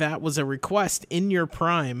before that was a request, In Your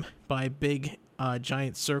Prime by Big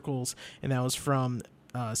Giant Circles, and that was from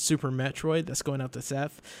Super Metroid. That's going out to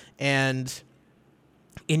Seth. And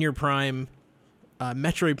In Your Prime,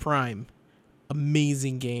 Metroid Prime,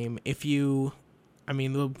 amazing game. The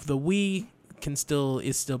Wii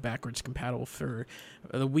is still backwards compatible for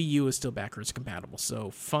the Wii U is still backwards compatible.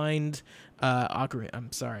 So find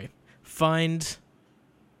find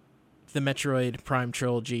the Metroid Prime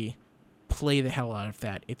trilogy, play the hell out of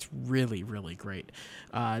that. It's really, really great.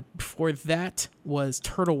 Before that was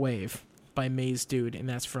Turtle Wave by Maze Dude, and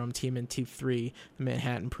that's from TMNT 3, the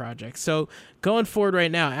Manhattan Project. So going forward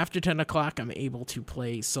right now, after 10 o'clock, I'm able to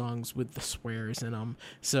play songs with the swears in them.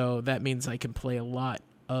 So that means I can play a lot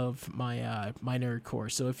of my my nerdcore.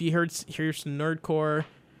 So if you hear some nerdcore,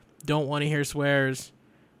 don't want to hear swears,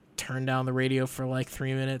 turn down the radio for like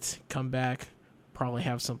 3 minutes, come back, probably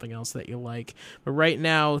have something else that you like. But right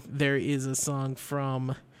now there is a song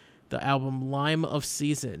from the album Lime of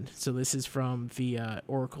Season. So this is from the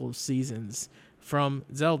Oracle of Seasons from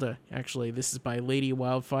Zelda. Actually, this is by Lady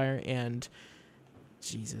Wildfire and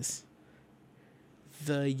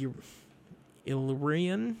the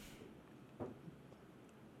Illyrian.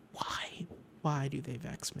 Why do they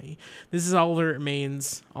vex me? This is all that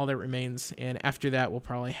remains. And after that, we'll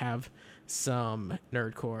probably have some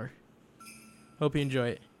nerdcore. Hope you enjoy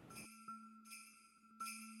it.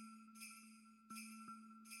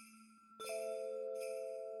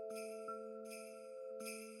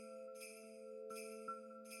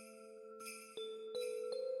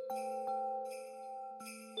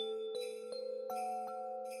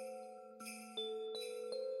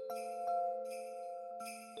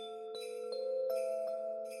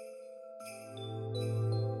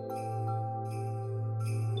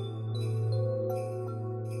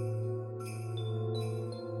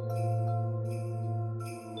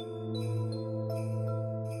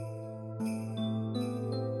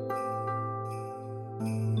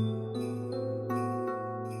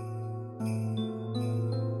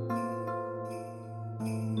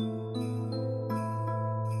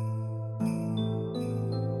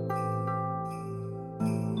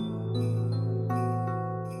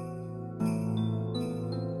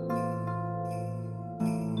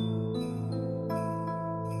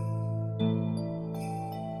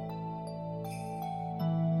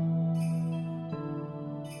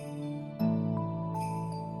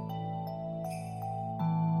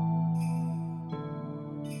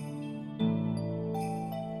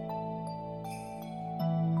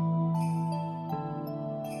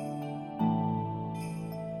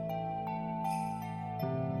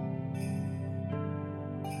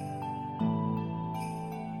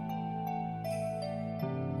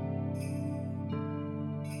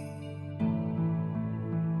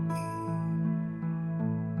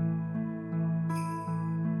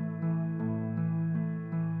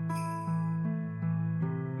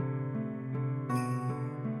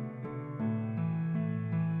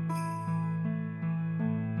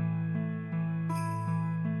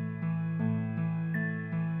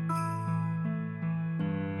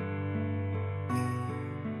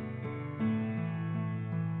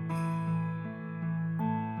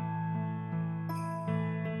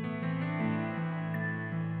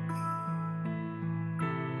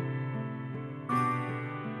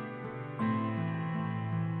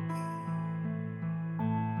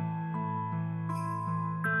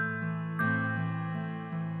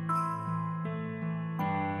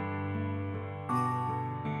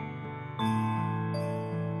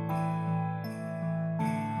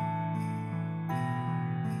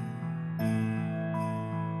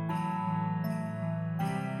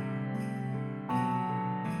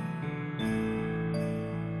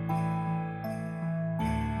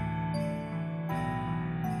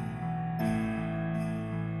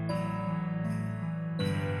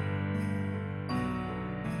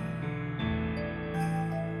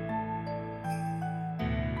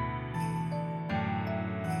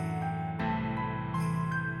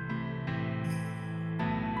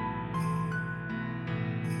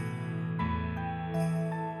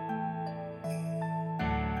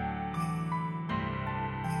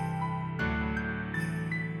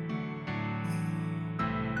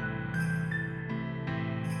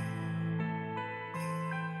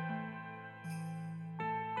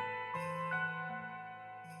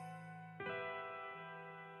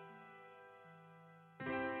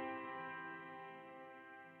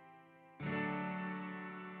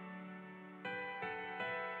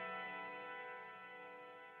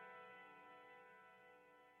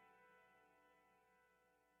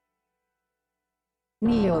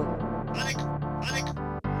 Neo.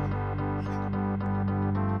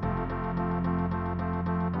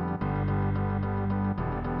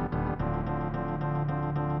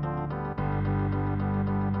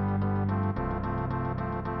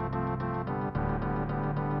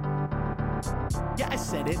 Yeah, I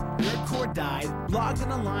said it. Nerdcore died. Logged in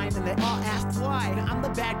a line and they all asked why. Now I'm the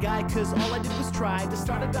bad guy cause all I did was try to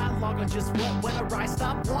start a dialogue on just what went awry.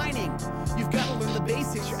 Stop whining. You've got to learn the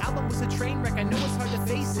basics. Your album was a train wreck. I know it's hard to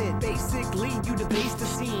face it. Basically, you debased the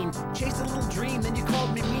scene. Chased a little dream, then you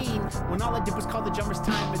called me mean. When all I did was call the Jumpers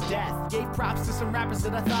time of death. Gave props to some rappers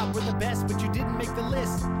that I thought were the best, but you didn't make the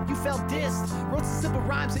list. You felt dissed. Wrote some simple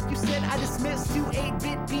rhymes that you said I dismissed. 2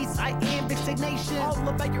 8-bit beats, I am Big State Nation. All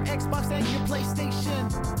about your Xbox and your PlayStation.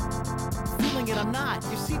 Feeling it, I'm not.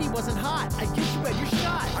 Your CD wasn't hot. I guess you had your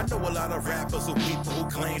shot. I know a lot of rappers or people who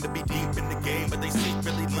claim to be deep in the game, but they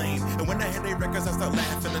secretly lame. And when I hear their records, I start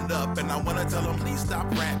laughing it up. And I wanna tell them, please stop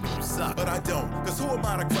rapping, you suck. But I don't, cause who am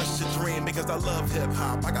I to crush your dream? Because I love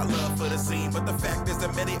hip-hop, I got love for the scene. But the fact is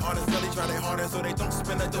that many artists really try their hardest, so they don't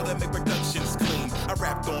spin a dough to make productions clean. I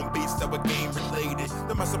rapped on beats that were game related.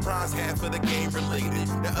 Then my surprise half of the game related.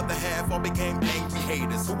 The other half all became angry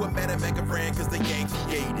haters who were mad at Mega Brand cause they ain't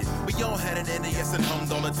created. We all had an NES and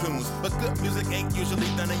hummed all the tunes, but good music ain't usually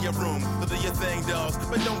done in your room. So do your thing, dogs,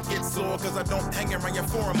 but don't get sore, cause I don't hang around your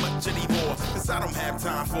forum much anymore. Cause I don't have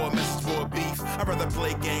time for a message for a beef. I'd rather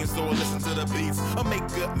play games or listen to the beats, or make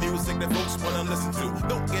good music that folks wanna listen to.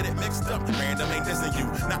 Don't get it mixed up, random ain't dissing you.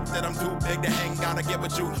 Not that I'm too big to hang out and get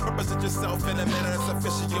with you. Represent yourself in a manner that's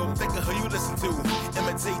official. Think of who you listen to.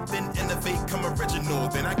 Imitate, then innovate, come original,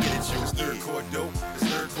 then I get it you. It's nerdcore dope, it's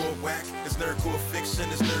nerdcore whack, it's nerdcore fiction,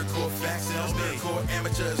 it's nerdcore facts, it's nerdcore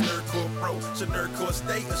amateur, it's nerdcore pro. Should nerdcore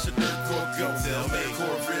stay or should nerdcore go? Tell me,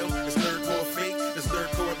 nerdcore real, it's nerdcore fake, it's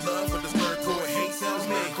nerdcore love, but it's nerdcore hate. It's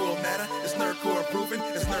nerdcore matter, it's nerdcore improving,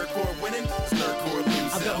 it's nerdcore winning, it's nerdcore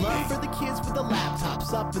lose. I've got love for the kids with the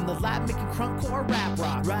laptops up in the lab making crunkcore rap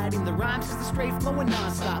rock. Writing the rhymes cause the straight flowing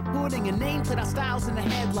non-stop. Putting a nameplate on styles in a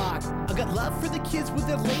headlock. I've got love for the kids with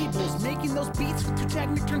their labels. Making those beats with 2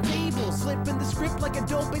 Technic turntables. Slipping the script like a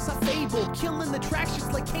dope bass off Fable. Killing the tracks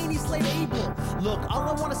just like Caney Slade Abel. Look, all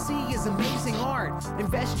I wanna see is amazing art.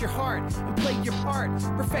 Invest your heart and play your part.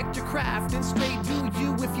 Perfect your craft and straight do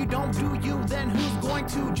you. If you don't do you, then who's going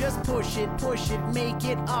to? Just push it, make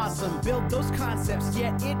it awesome. Build those concepts,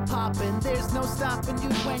 get it poppin'. There's no stopping you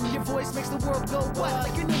when your voice makes the world go what?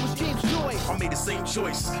 Like your name was James Joyce. I made the same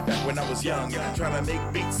choice back when I was young. Trying to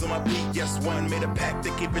make beats on my beat, yes one. Made a pact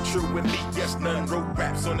to keep it true with me, yes none. Wrote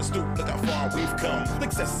raps on the stoop, look how far we've come.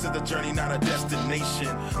 Success is a journey, not a destination.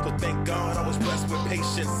 So thank God I was blessed with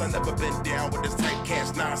patience. I never been down with this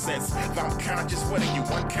typecast nonsense. If I'm conscious, what are you,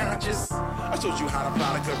 unconscious? I showed you how to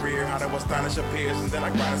plot a career, how to astonish your peers, and then I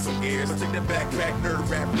grinded some gears. I took the backpack nerd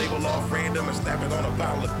rap label off random and snap it on a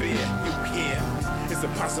bottle of beer. You here? It's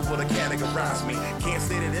impossible to categorize me. Can't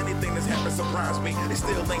say that anything that's happened surprised me. They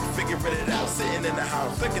still ain't figuring it out. Sitting in the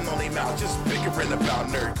house, thinking on their mouth, just figuring about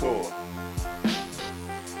nerdcore.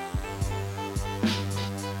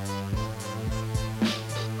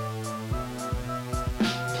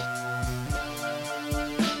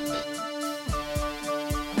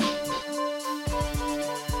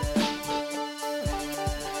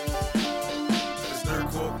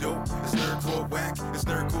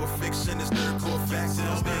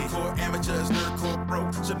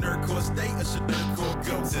 Should nerdcore stay or should nerdcore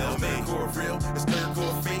go? Tell me, nerdcore real, it's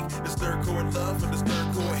nerdcore fake, it's nerdcore love, and it's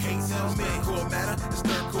nerdcore hate. Tell me, nerdcore matter, it's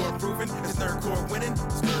nerdcore improving, it's nerdcore winning,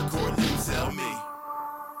 it's nerdcore lose. Tell me.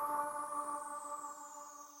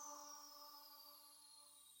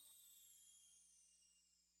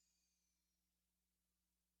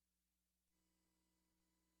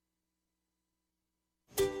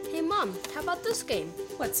 Hey Mom, how about this game?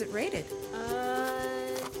 What's it rated?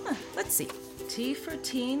 Let's see. T for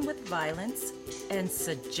teen with violence and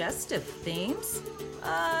suggestive themes?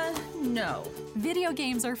 No. Video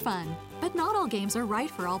games are fun, but not all games are right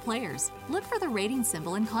for all players. Look for the rating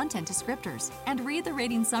symbol in content descriptors and read the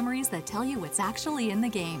rating summaries that tell you what's actually in the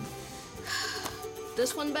game.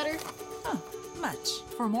 This one better? Oh, much.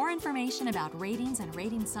 For more information about ratings and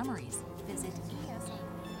rating summaries, visit ESA.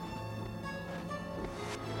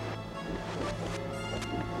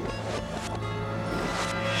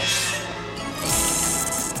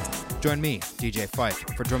 Join me, DJ Fife,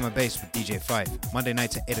 for Drum and Bass with DJ Fife, Monday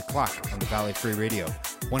nights at 8 o'clock on the Valley Free Radio,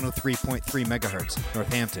 103.3 megahertz,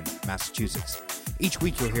 Northampton, Massachusetts. Each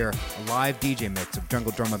week you'll hear a live DJ mix of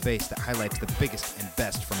jungle drum and bass that highlights the biggest and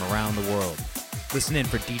best from around the world. Listen in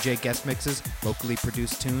for DJ guest mixes, locally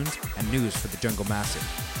produced tunes, and news for the Jungle Massive.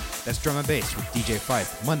 That's Drum and Bass with DJ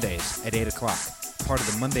Fife, Mondays at 8 o'clock. part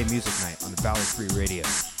of the Monday Music Night on the Valley Free Radio.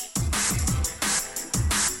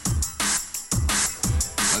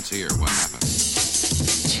 Let's hear what happened.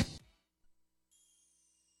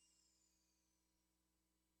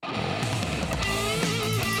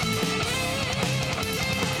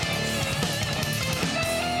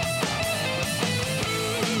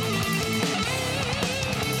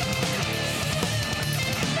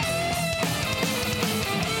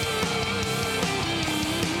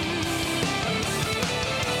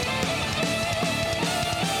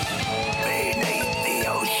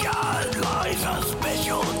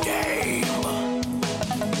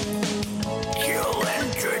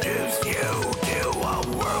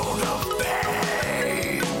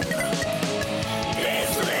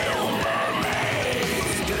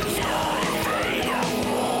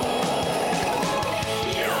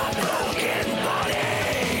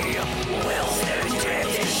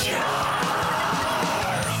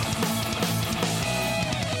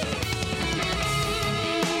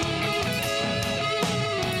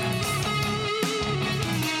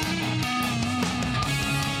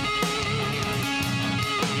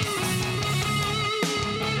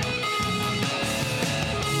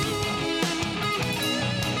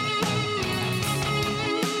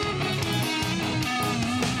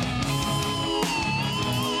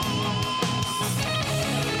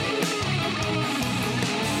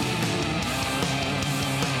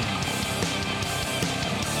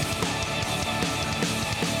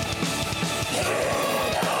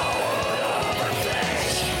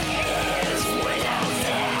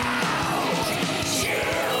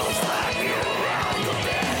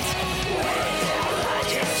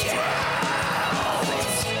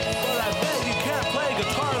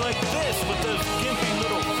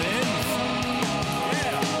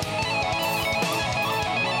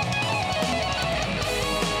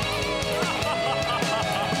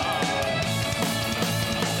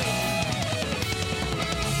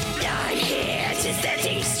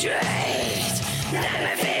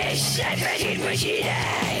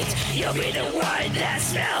 You'll be the one that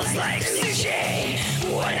smells like sushi.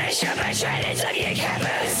 When I shove my trident up your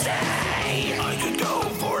campus, I could go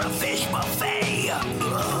for a fish buffet,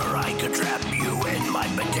 or I could trap you in my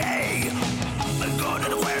bidet. I got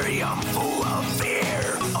an aquarium full of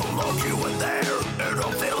fear. I'll lock you in there, and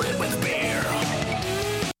I'll fill it with beer.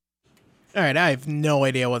 Alright, I have no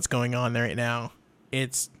idea what's going on right now.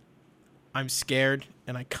 I'm scared,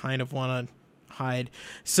 and I kind of want to hide.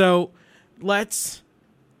 So, let's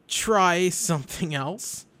try something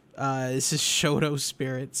else. This is Shoto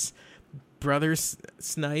Spirits, Brother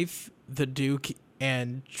Snife, the Duke,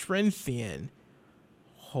 and Trenthian.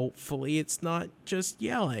 Hopefully it's not just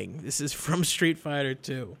yelling. This is from Street Fighter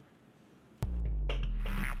 2.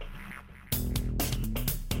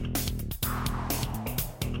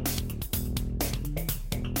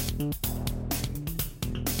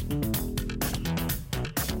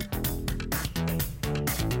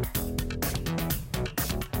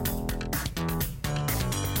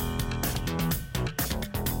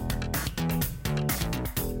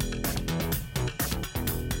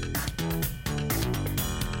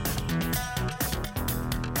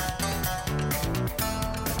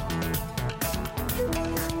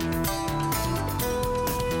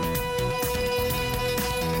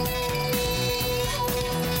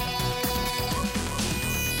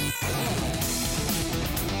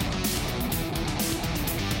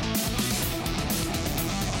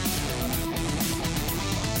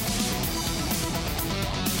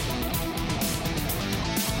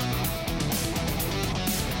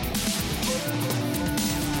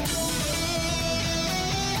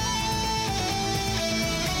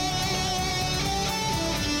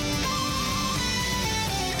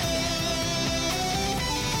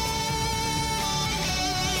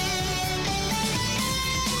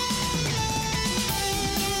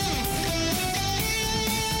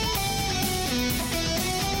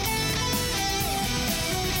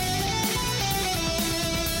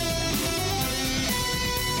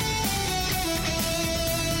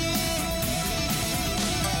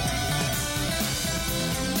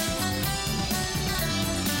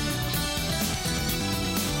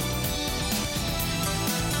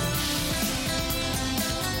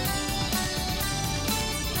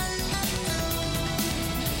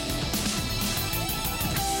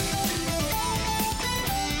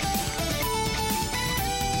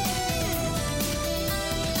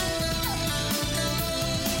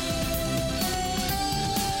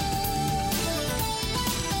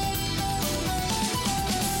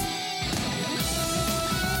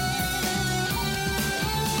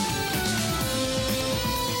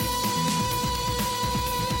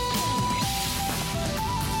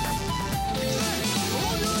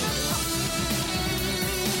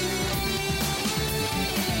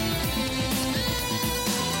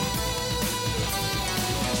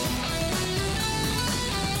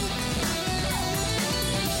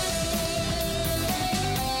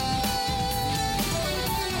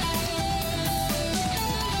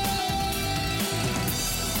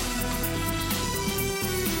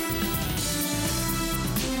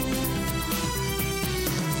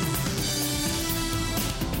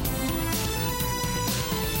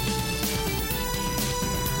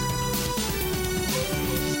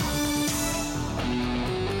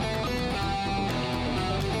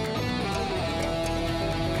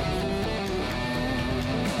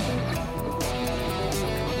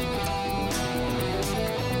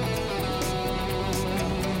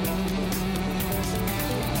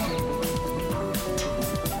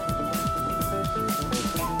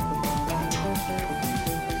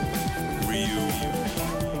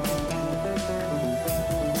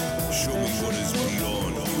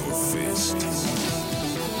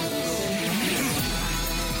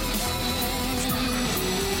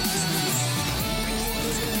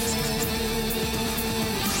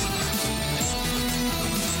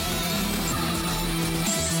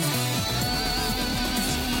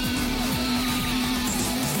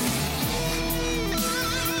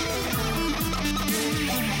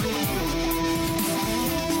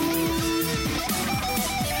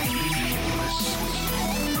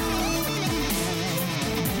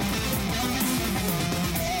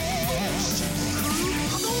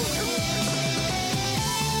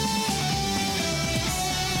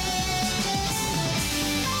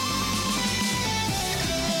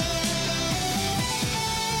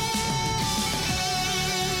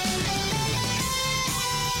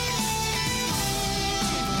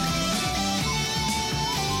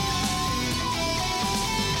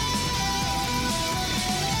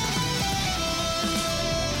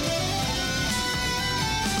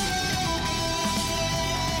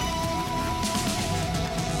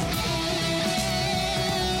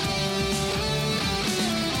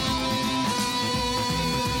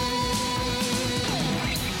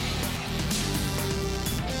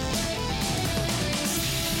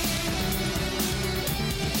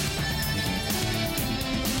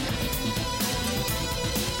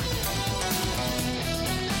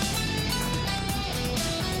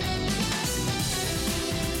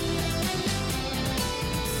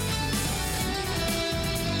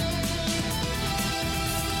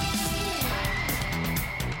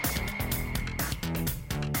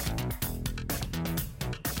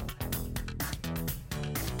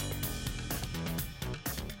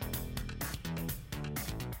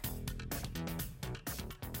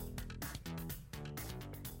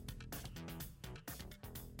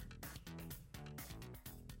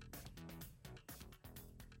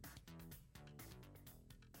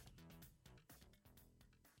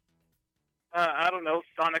 I don't know,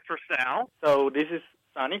 Sonic for Sal. So this is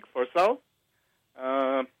Sonic for Sal.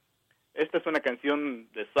 Esta es una canción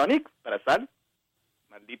de Sonic para Sal.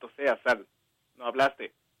 Maldito sea, Sal. No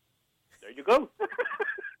hablaste. There you go.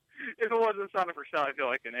 If it wasn't Sonic for Sal, I feel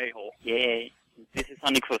like an a-hole. Yeah, this is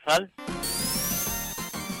Sonic for Sal.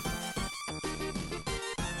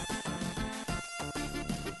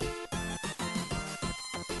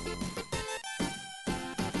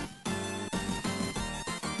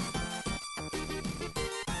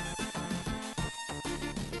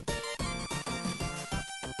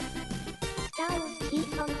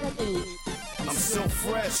 I'm so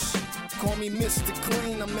fresh, call me Mr.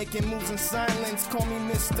 Clean. I'm making moves in silence, call me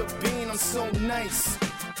Mr. Bean. I'm so nice,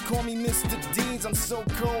 call me Mr. Deeds. I'm so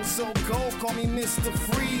cold, call me Mr.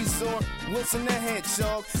 Freeze or Wilson the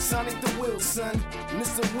Hedgehog, Sonic the Wilson.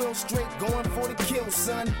 Mr. Will straight going for the kill,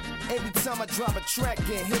 son. Every time I drop a track,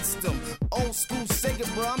 it hits them. Old school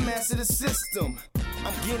Sega, bro, I master the system.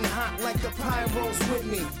 I'm getting hot like the pyros with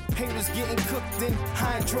me. Haters getting cooked in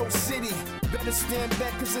Hydro City. Better stand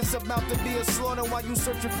back cause it's about to be a slaughter. While you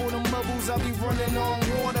searching for them bubbles, I'll be running on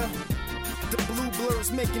water. The blue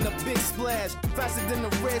blur's making a big splash, faster than the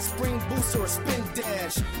red spring boost or a spin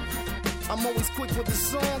dash. I'm always quick with the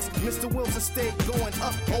songs. Mr. Wilson stayed going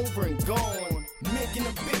up, over and gone. Making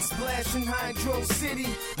a big splash in Hydro City.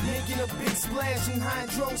 Making a big splash in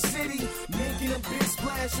Hydro City. Making a big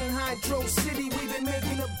splash in Hydro City. We've been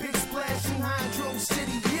making a big splash in Hydro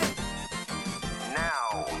City, yeah.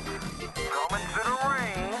 Now, coming to the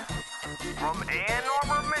ring, from Ann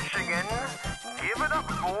Arbor, Michigan, give it up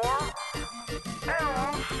for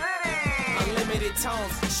Elm City. Unlimited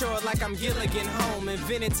tones, show it like I'm Gilligan home,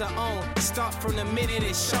 invented to own. Start from the minute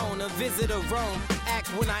it's shown, a visit of Rome. Act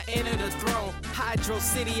when I enter the throne. Hydro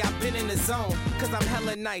City, I've been in the zone, cause I'm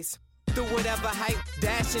hella nice. Through whatever hype,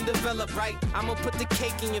 dash and develop right. I'ma put the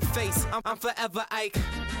cake in your face, I'm forever Ike.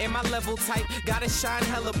 And my level tight, gotta shine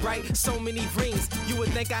hella bright. So many rings, you would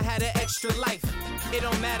think I had an extra life. It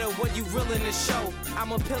don't matter what you reelin' to show.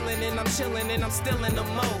 I'm appealing and I'm chillin' and I'm still in the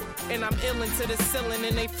mode. And I'm illin' to the ceiling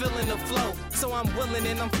and they feelin' the flow. So I'm willing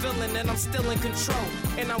and I'm feeling and I'm still in control.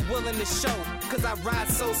 And I'm willing to show, cause I ride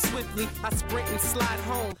so swiftly. I sprint and slide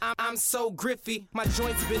home, I'm so griffy. My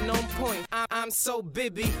joints been on point, I'm so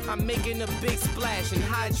bibby. I'm making a big splash in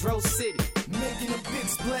Hydro City. Making a big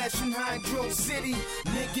splash in Hydro City.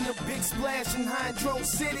 Making a big splash in Hydro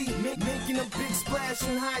City. Making a big splash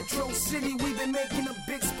in Hydro City. We've been making a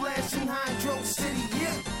big splash in Hydro City,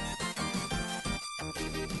 yeah.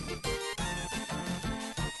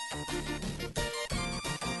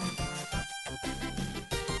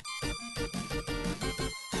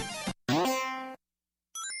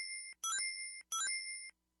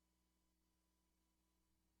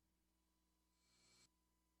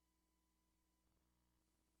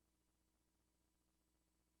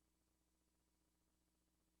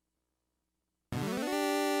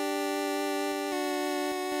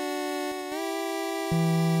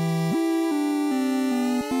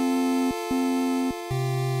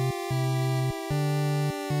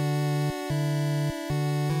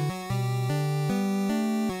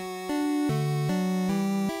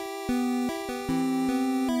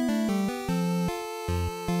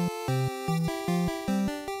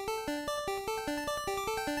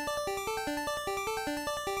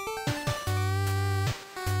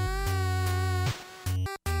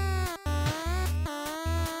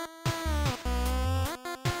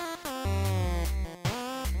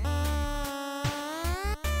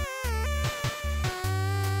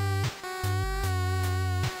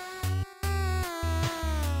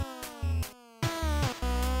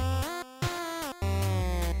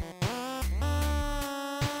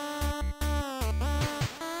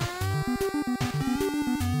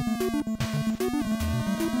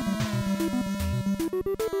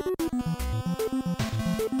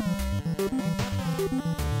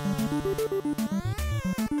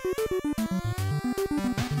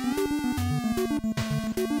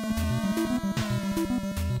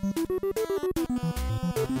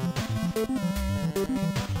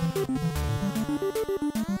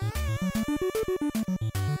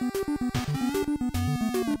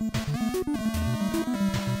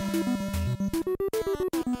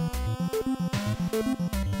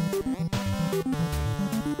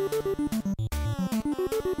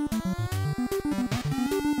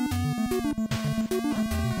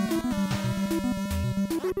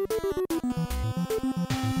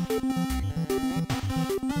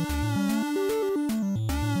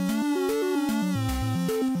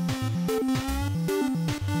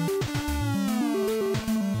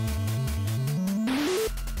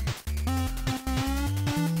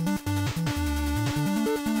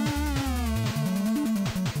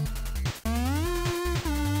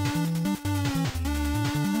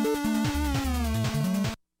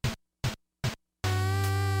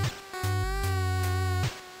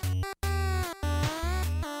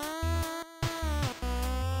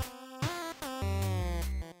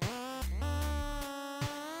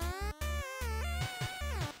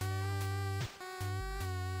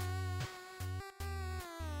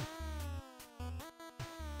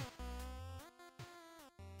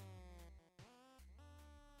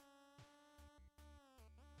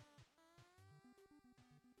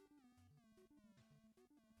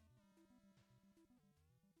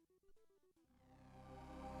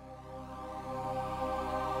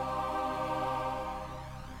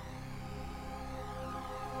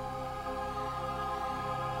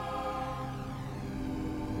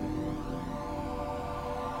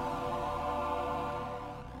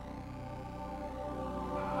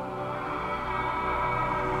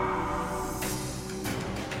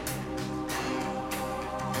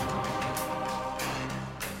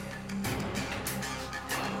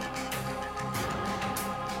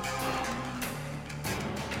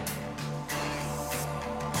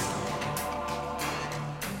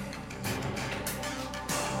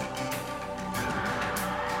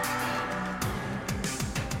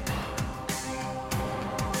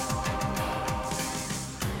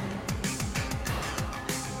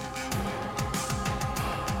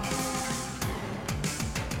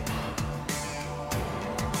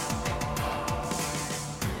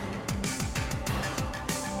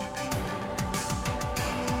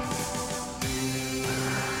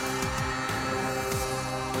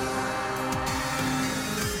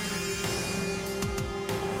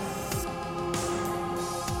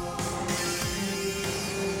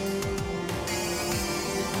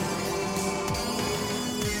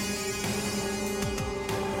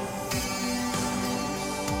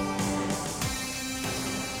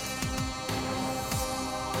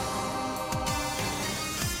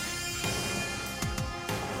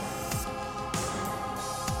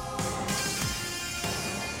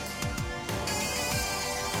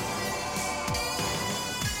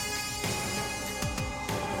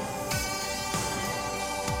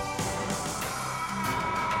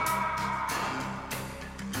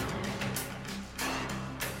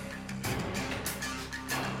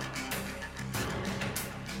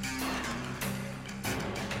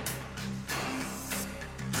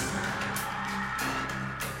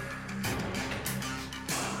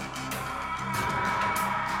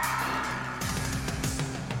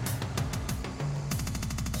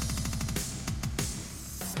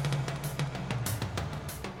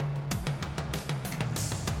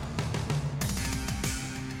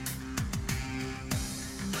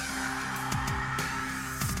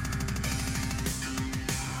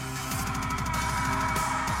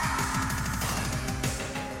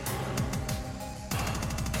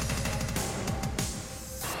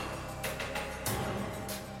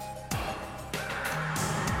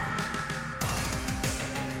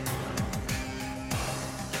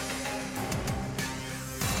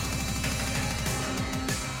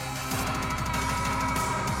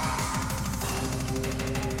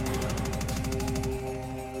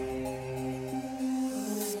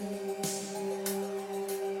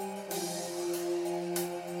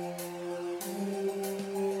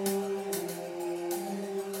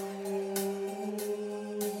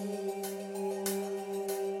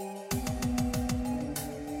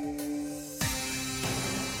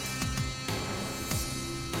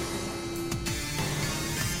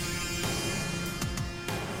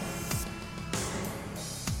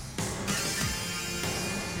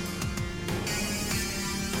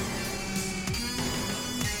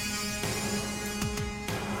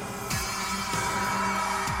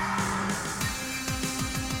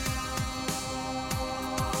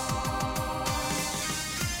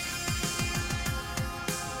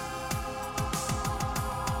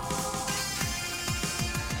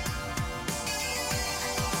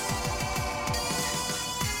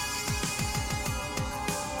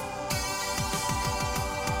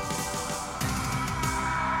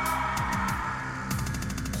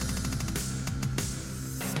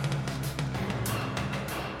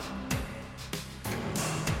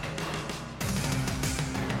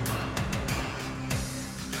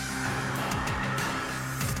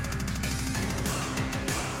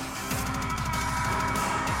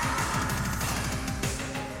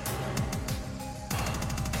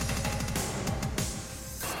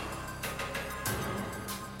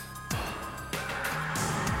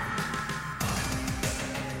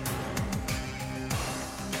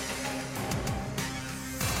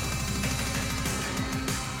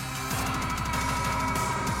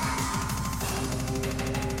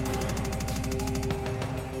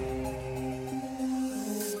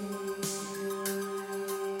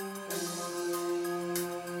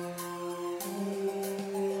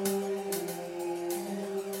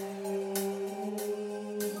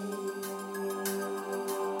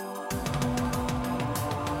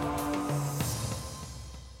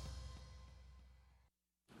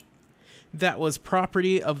 that was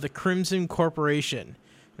Property of the Crimson Corporation.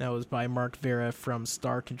 That was by Mark Vera from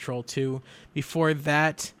Star Control 2. Before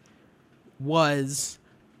that was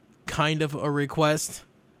kind of a request.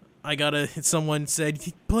 Someone said,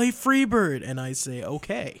 play Freebird, and I say,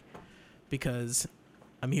 okay, because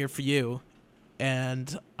I'm here for you,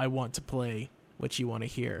 and I want to play what you want to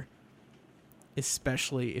hear,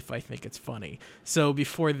 especially if I think it's funny. So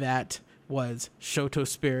before that was Shoto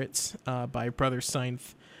Spirits by Brother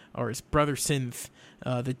Synth,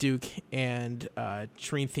 the Duke, and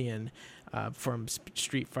Trinthian from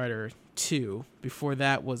Street Fighter 2. Before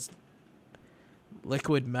that was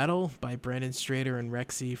Liquid Metal by Brandon Strader and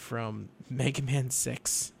Rexy from Mega Man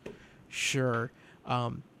 6. Sure.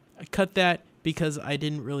 I cut that because I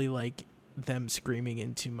didn't really like them screaming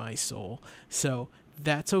into my soul. So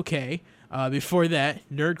that's okay. Before that,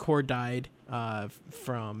 Nerdcore died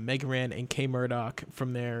from Mega Man and K Murdoch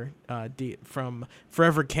from their from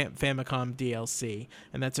Forever Famicom DLC,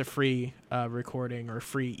 and that's a free recording or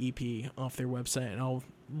free EP off their website, and I'll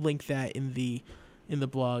link that in the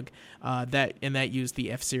blog. That used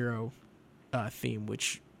the F-Zero theme,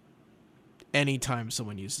 which anytime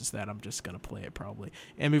someone uses that, I'm just gonna play it probably.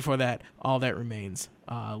 And before that, All That Remains,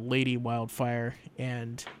 Lady Wildfire,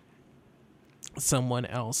 and someone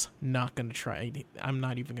else. Not gonna try. I'm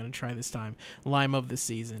not even gonna try this time. Lime of the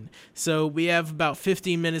Season. So we have about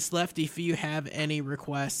 15 minutes left. If you have any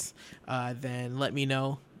requests, then let me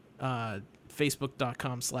know.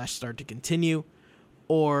 Facebook.com/start to continue,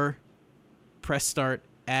 or press start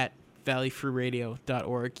at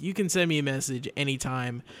valleyfreeradio.org. You can send me a message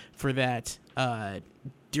anytime for that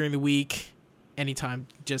during the week. Anytime,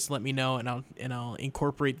 just let me know, and I'll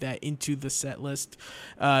incorporate that into the set list.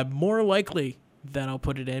 More likely that I'll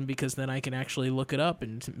put it in, because then I can actually look it up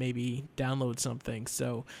and maybe download something.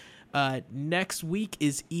 So next week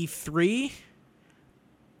is E3,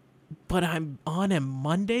 but I'm on a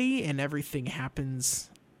Monday, and everything happens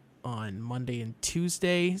on Monday and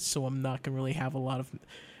Tuesday, so I'm not gonna really have a lot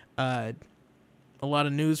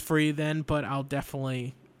of news for you then. But I'll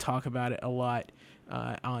definitely talk about it a lot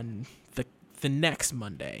on the next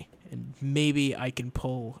Monday, and maybe I can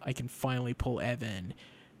finally pull Ev in.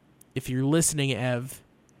 If you're listening, Ev,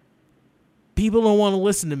 people don't want to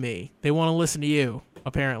listen to me. They want to listen to you,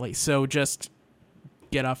 apparently. So just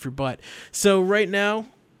get off your butt. So right now,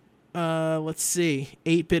 let's see,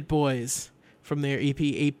 8-Bit Boys from their EP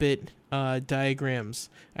 8-Bit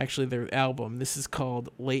Diagrams. Actually, their album. This is called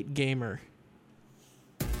Late Gamer.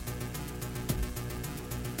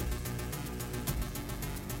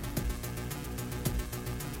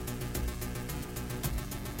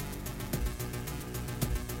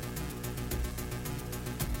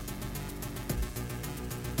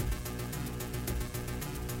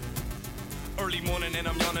 Early morning and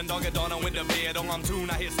I'm yawning, dog at dawn, I went to bed, oh I'm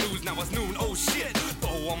tuned, I hit snooze, now it's noon, oh shit.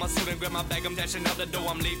 Throw on my suit and grab my bag, I'm dashing out the door,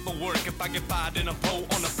 I'm late for work. If I get fired in a pole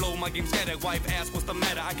on the floor, my game scattered. Wife asked what's the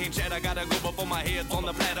matter, I can't chat, I gotta go before my head's on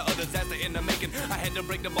the platter. A disaster in the making, I had to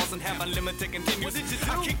break the boss in half, unlimited continues. What did you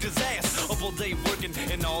do? I kicked his ass, up all day working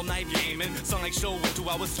and all night gaming. Song like show with 2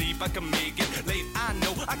 hours sleep, I can make it late, I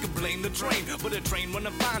know, I can blame the train. But the train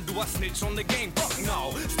running fine, do I snitch on the game? Fuck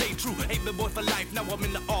no, stay true, 8-Bit Boy for life. Now I'm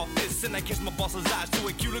in the office and I catch my boss's eyes, 2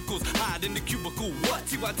 cuticles, hide in the cubicle. What?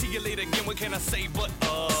 TYT you late again, what can I say but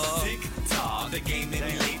tick-tock, the game may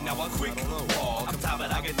be late, now I quick walk. I'm tired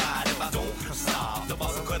but I get tired if I don't stop. The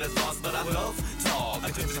boss will cut his loss, but I love talk.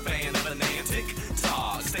 I'm just a fan of the name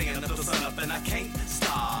tick-tock, staying up till sun up and I can't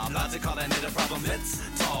stop. Logic call that need a problem, let's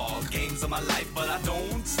talk. Games of my life, but I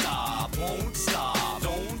don't stop, won't stop,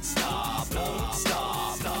 don't stop, don't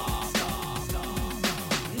stop, stop, stop, stop.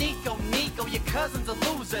 Nico, your cousin's a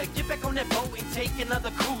loser. Get back on that boat and take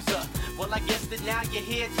another cruiser. Well, I guess that now you're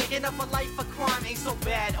here. Taking up a life of crime ain't so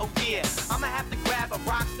bad, oh yeah. I'ma have to grab a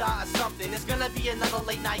rock star or something. It's gonna be another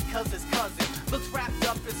late night cause his cousin looks wrapped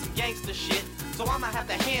up in some gangster shit. So I'ma have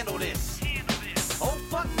to handle this. Oh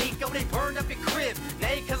fuck Nico, they burned up your crib.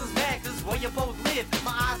 Now your cousin's mad cause it's where you both live.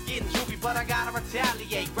 My eyes getting droopy but I gotta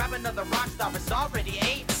retaliate. Grab another rock star, it's already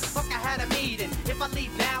 8. Fuck, I had a meeting. If I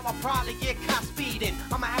leave now, I'll probably get caught speeding.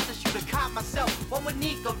 I'ma have to shoot a cop myself. What would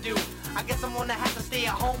Nico do? I guess I'm gonna have to stay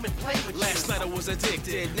at home and play with Last you. night I was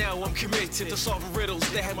addicted, now I'm committed to solving riddles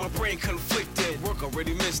that had my brain conflicted. Work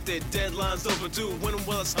already missed it, deadlines overdue. When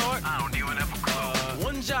will I start? I don't even have a clue.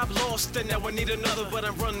 One job lost, and now I need another. But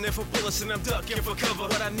I'm running for bullets and I'm ducking for cover.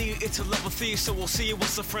 What I need is to level thieves, so we'll see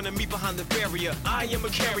what's in front of me behind the barrier. I am a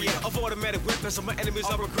carrier of automatic weapons, and my enemies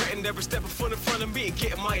are regretting every step in front of me and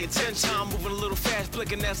getting my attention. I'm moving a little fast,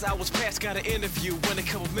 blinking as hours pass. Got an interview when a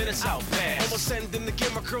couple minutes out past. sending the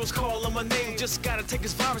game, my girl's calling my name. Just gotta take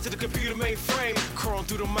this virus to the computer mainframe. Crawling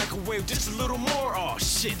through the microwave, just a little more. Oh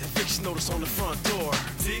shit, eviction notice on the front door.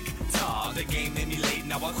 Tick tock, the game made me late,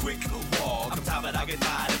 now I quick walk. I'm tired, but I get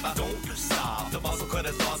tired if I don't stop. The boss will cut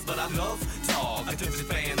his loss, but I love talk. I took this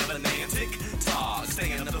fan of a name. Tick tock,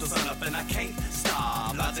 staying up till sun up and I can't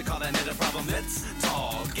stop. Logic calling it a problem, let's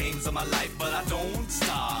talk. Games of my life, but I don't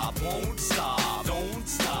stop. Won't stop, don't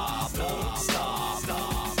stop, don't stop,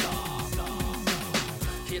 stop.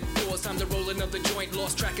 Hit pause, time to roll another joint.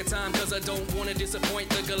 Lost track of time cause I don't wanna disappoint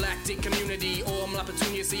the galactic community. Or I'm La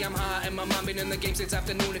Petunia, see I'm high and my mind been in the game since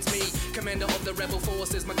afternoon. It's me, commander of the rebel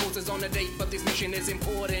forces. My course is on a date, but this mission is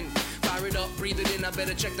important. Fire it up, breathe it in, I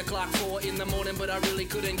better check the clock. 4 in the morning, but I really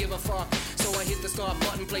couldn't give a fuck. So I hit the start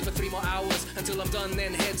button, play for 3 more hours. Until I'm done,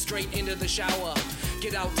 then head straight into the shower.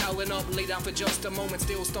 Get out, toweling up, lay down for just a moment.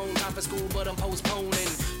 Still stone, time for school, but I'm postponing.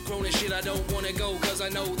 Grown as shit, I don't wanna go, cause I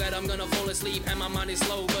know that I'm gonna fall asleep and my mind is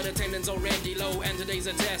slow. But attendance already low, and today's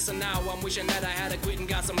a test. So now I'm wishing that I had a quit and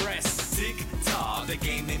got some rest. Tick tock, the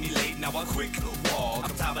game made me late, now I quick walk.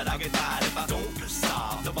 I'm tired, but I get tired if I don't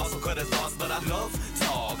stop. The boss will cut his loss, but I love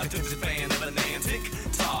talk. I took this fan of a name. Tick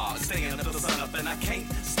tock, staying up till the sun up and I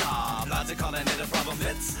can't stop. Logic calling it a problem,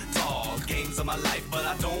 let's talk. Games of my life, but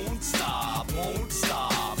I don't stop. Won't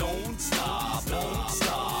stop, don't stop, won't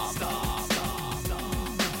stop, stop.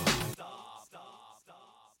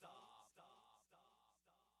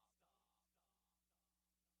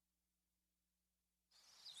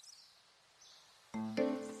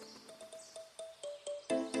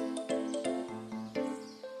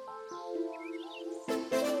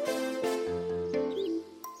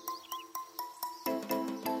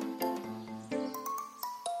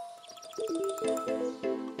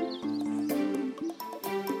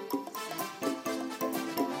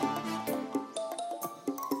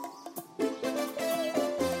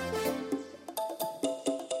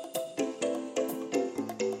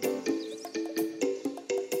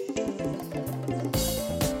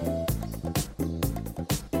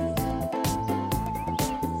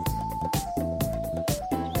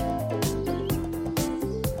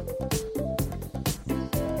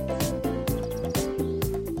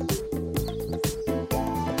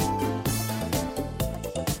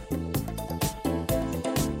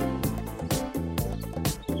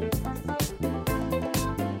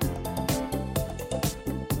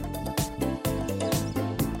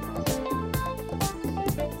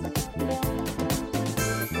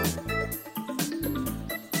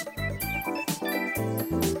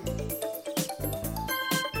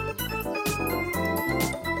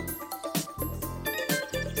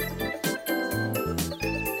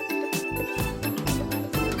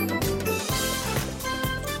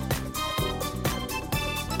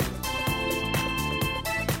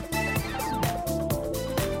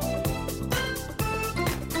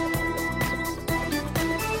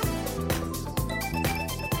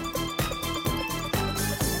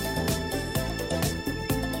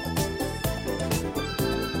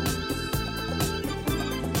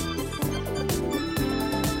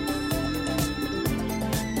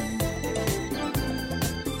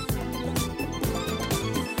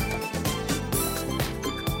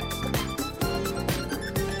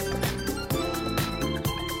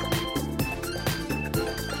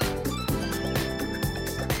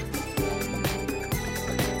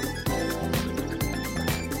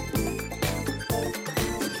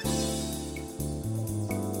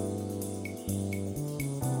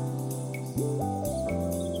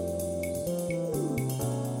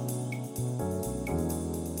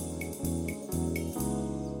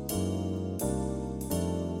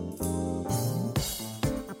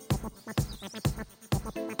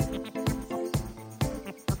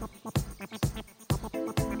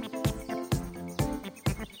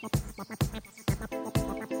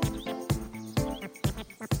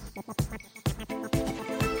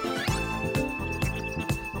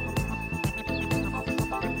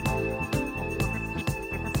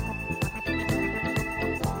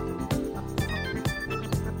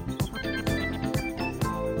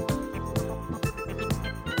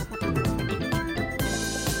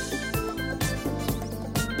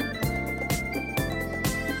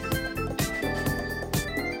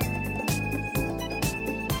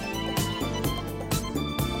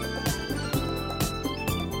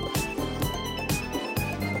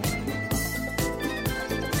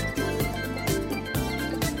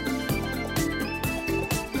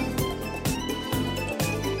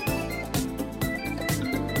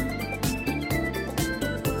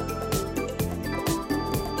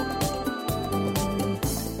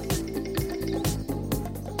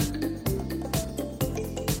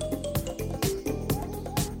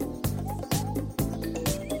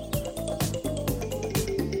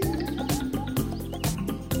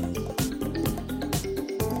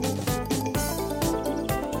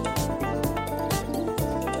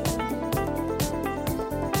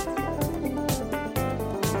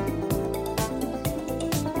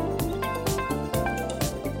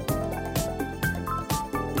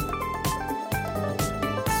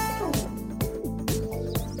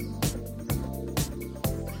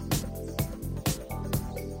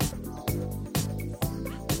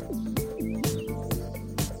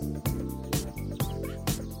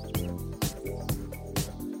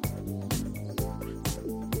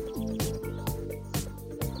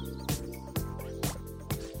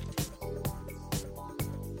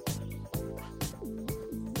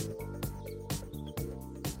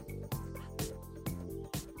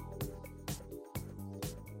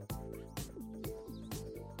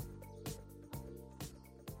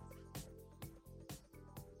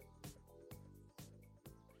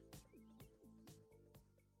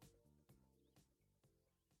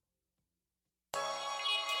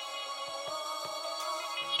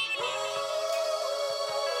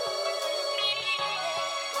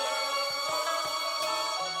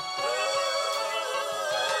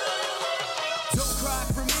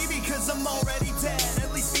 I'm already dead.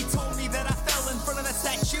 At least he told me that I fell in front of that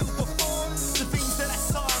statue before. The things that I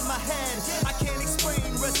saw in my head, I can't explain.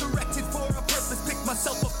 Resurrected for a purpose, picked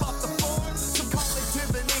myself up off the floor. Some call it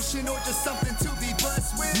divination or just something to be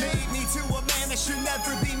blessed with. Made me to a man that should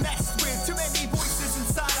never be messed with. Too many voices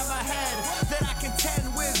inside of my head that I contend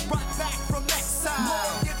with. Brought back from exile,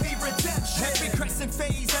 Lord, give me redemption. Every crescent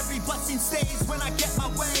phase, every blessing stays when I get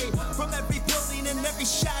my way. From every building and every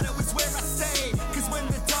shadow is where I stay. Cause when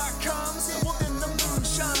the dark comes, well then the moon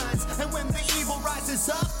shines. And when the evil rises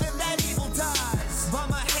up, then that evil dies. By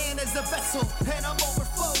my hand is a vessel, and I'm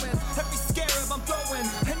overflowing. Every scarab I'm throwing,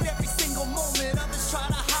 and every single moment others try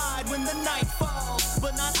to hide when the night falls.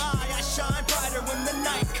 But not I shine brighter when the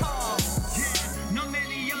night calls. Yeah, not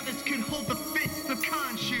many others can hold the fist of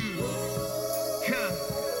Khonshu. Yeah.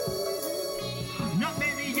 Not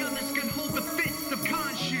many others can hold the fist of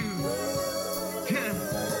Khonshu. Yeah.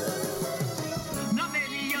 Not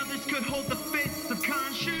many others could hold the fist of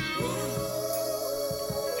Khonshu.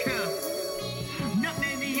 Yeah. Not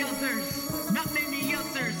many others. Not many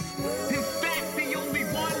others. In fact, the only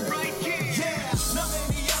one right here. Yeah. Not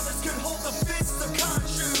many others could hold the fist of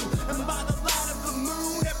Khonshu. And by the light of the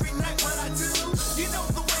moon, every night what I do, you know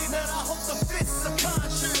the way that I hold the fist of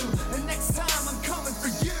Khonshu. And next time I'm coming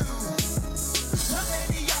for you. Not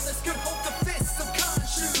many others could hold the fist of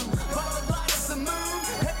Khonshu. By the light of the moon,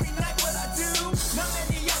 every night what I do, not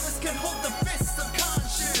many others can hold the fist of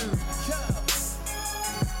Khonshu.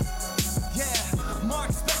 Yeah,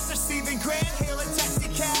 Mark Spencer, Stephen Grant, hail a taxi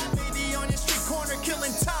cab. Maybe on your street corner,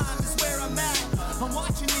 killing time is where I'm at. I'm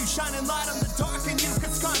watching you, shining light on the dark in you.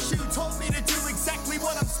 Cause Khonshu told me to do exactly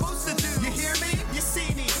what I'm supposed to do. You hear me? You see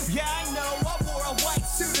me? Yeah, I know. I wore a white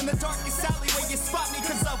suit in the darkest alleyway. You spot me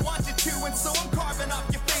cause I want you to. And so I'm carving off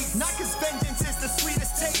your face. Not cause vengeance is the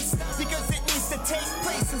sweetest taste, because it needs to take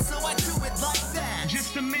place. And so I do it like that.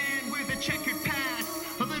 Just a man with a checkered past,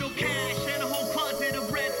 a little cash and a whole closet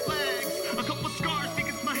of red flags. A couple scars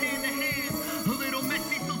because my hand to hand. A little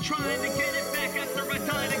messy, still trying to get it back after I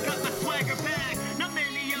died and got my swagger back. Not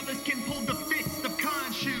many others can hold the fist of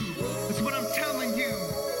Khonshu. That's what I'm telling you.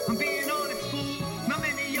 I'm being honest, fool. Not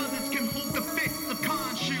many others can hold the fist of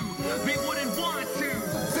Khonshu. They wouldn't want to.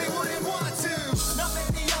 They wouldn't want to. Not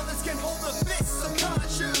many others can hold the fist of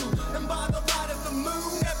Khonshu. And by the light of the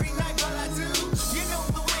moon, every night what I do, you know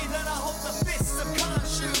the way that I hold the fist of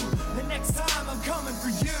Khonshu. The next time I'm coming for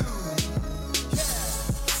you.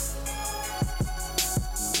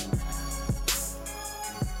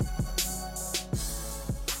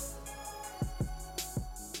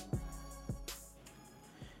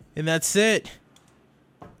 And that's it.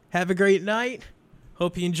 Have a great night.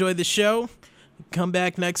 Hope you enjoyed the show. Come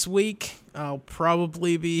back next week. I'll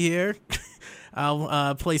probably be here.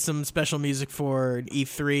 I'll play some special music for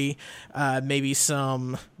E3. Maybe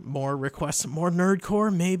some more requests, some more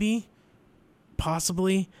nerdcore, maybe.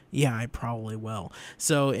 Possibly. Yeah, I probably will.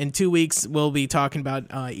 So in 2 weeks, we'll be talking about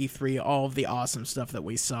E3, all of the awesome stuff that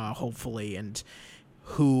we saw, hopefully, and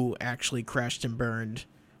who actually crashed and burned.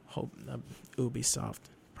 Ubisoft,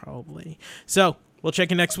 probably. So we'll check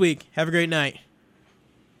you next week. Have a great night.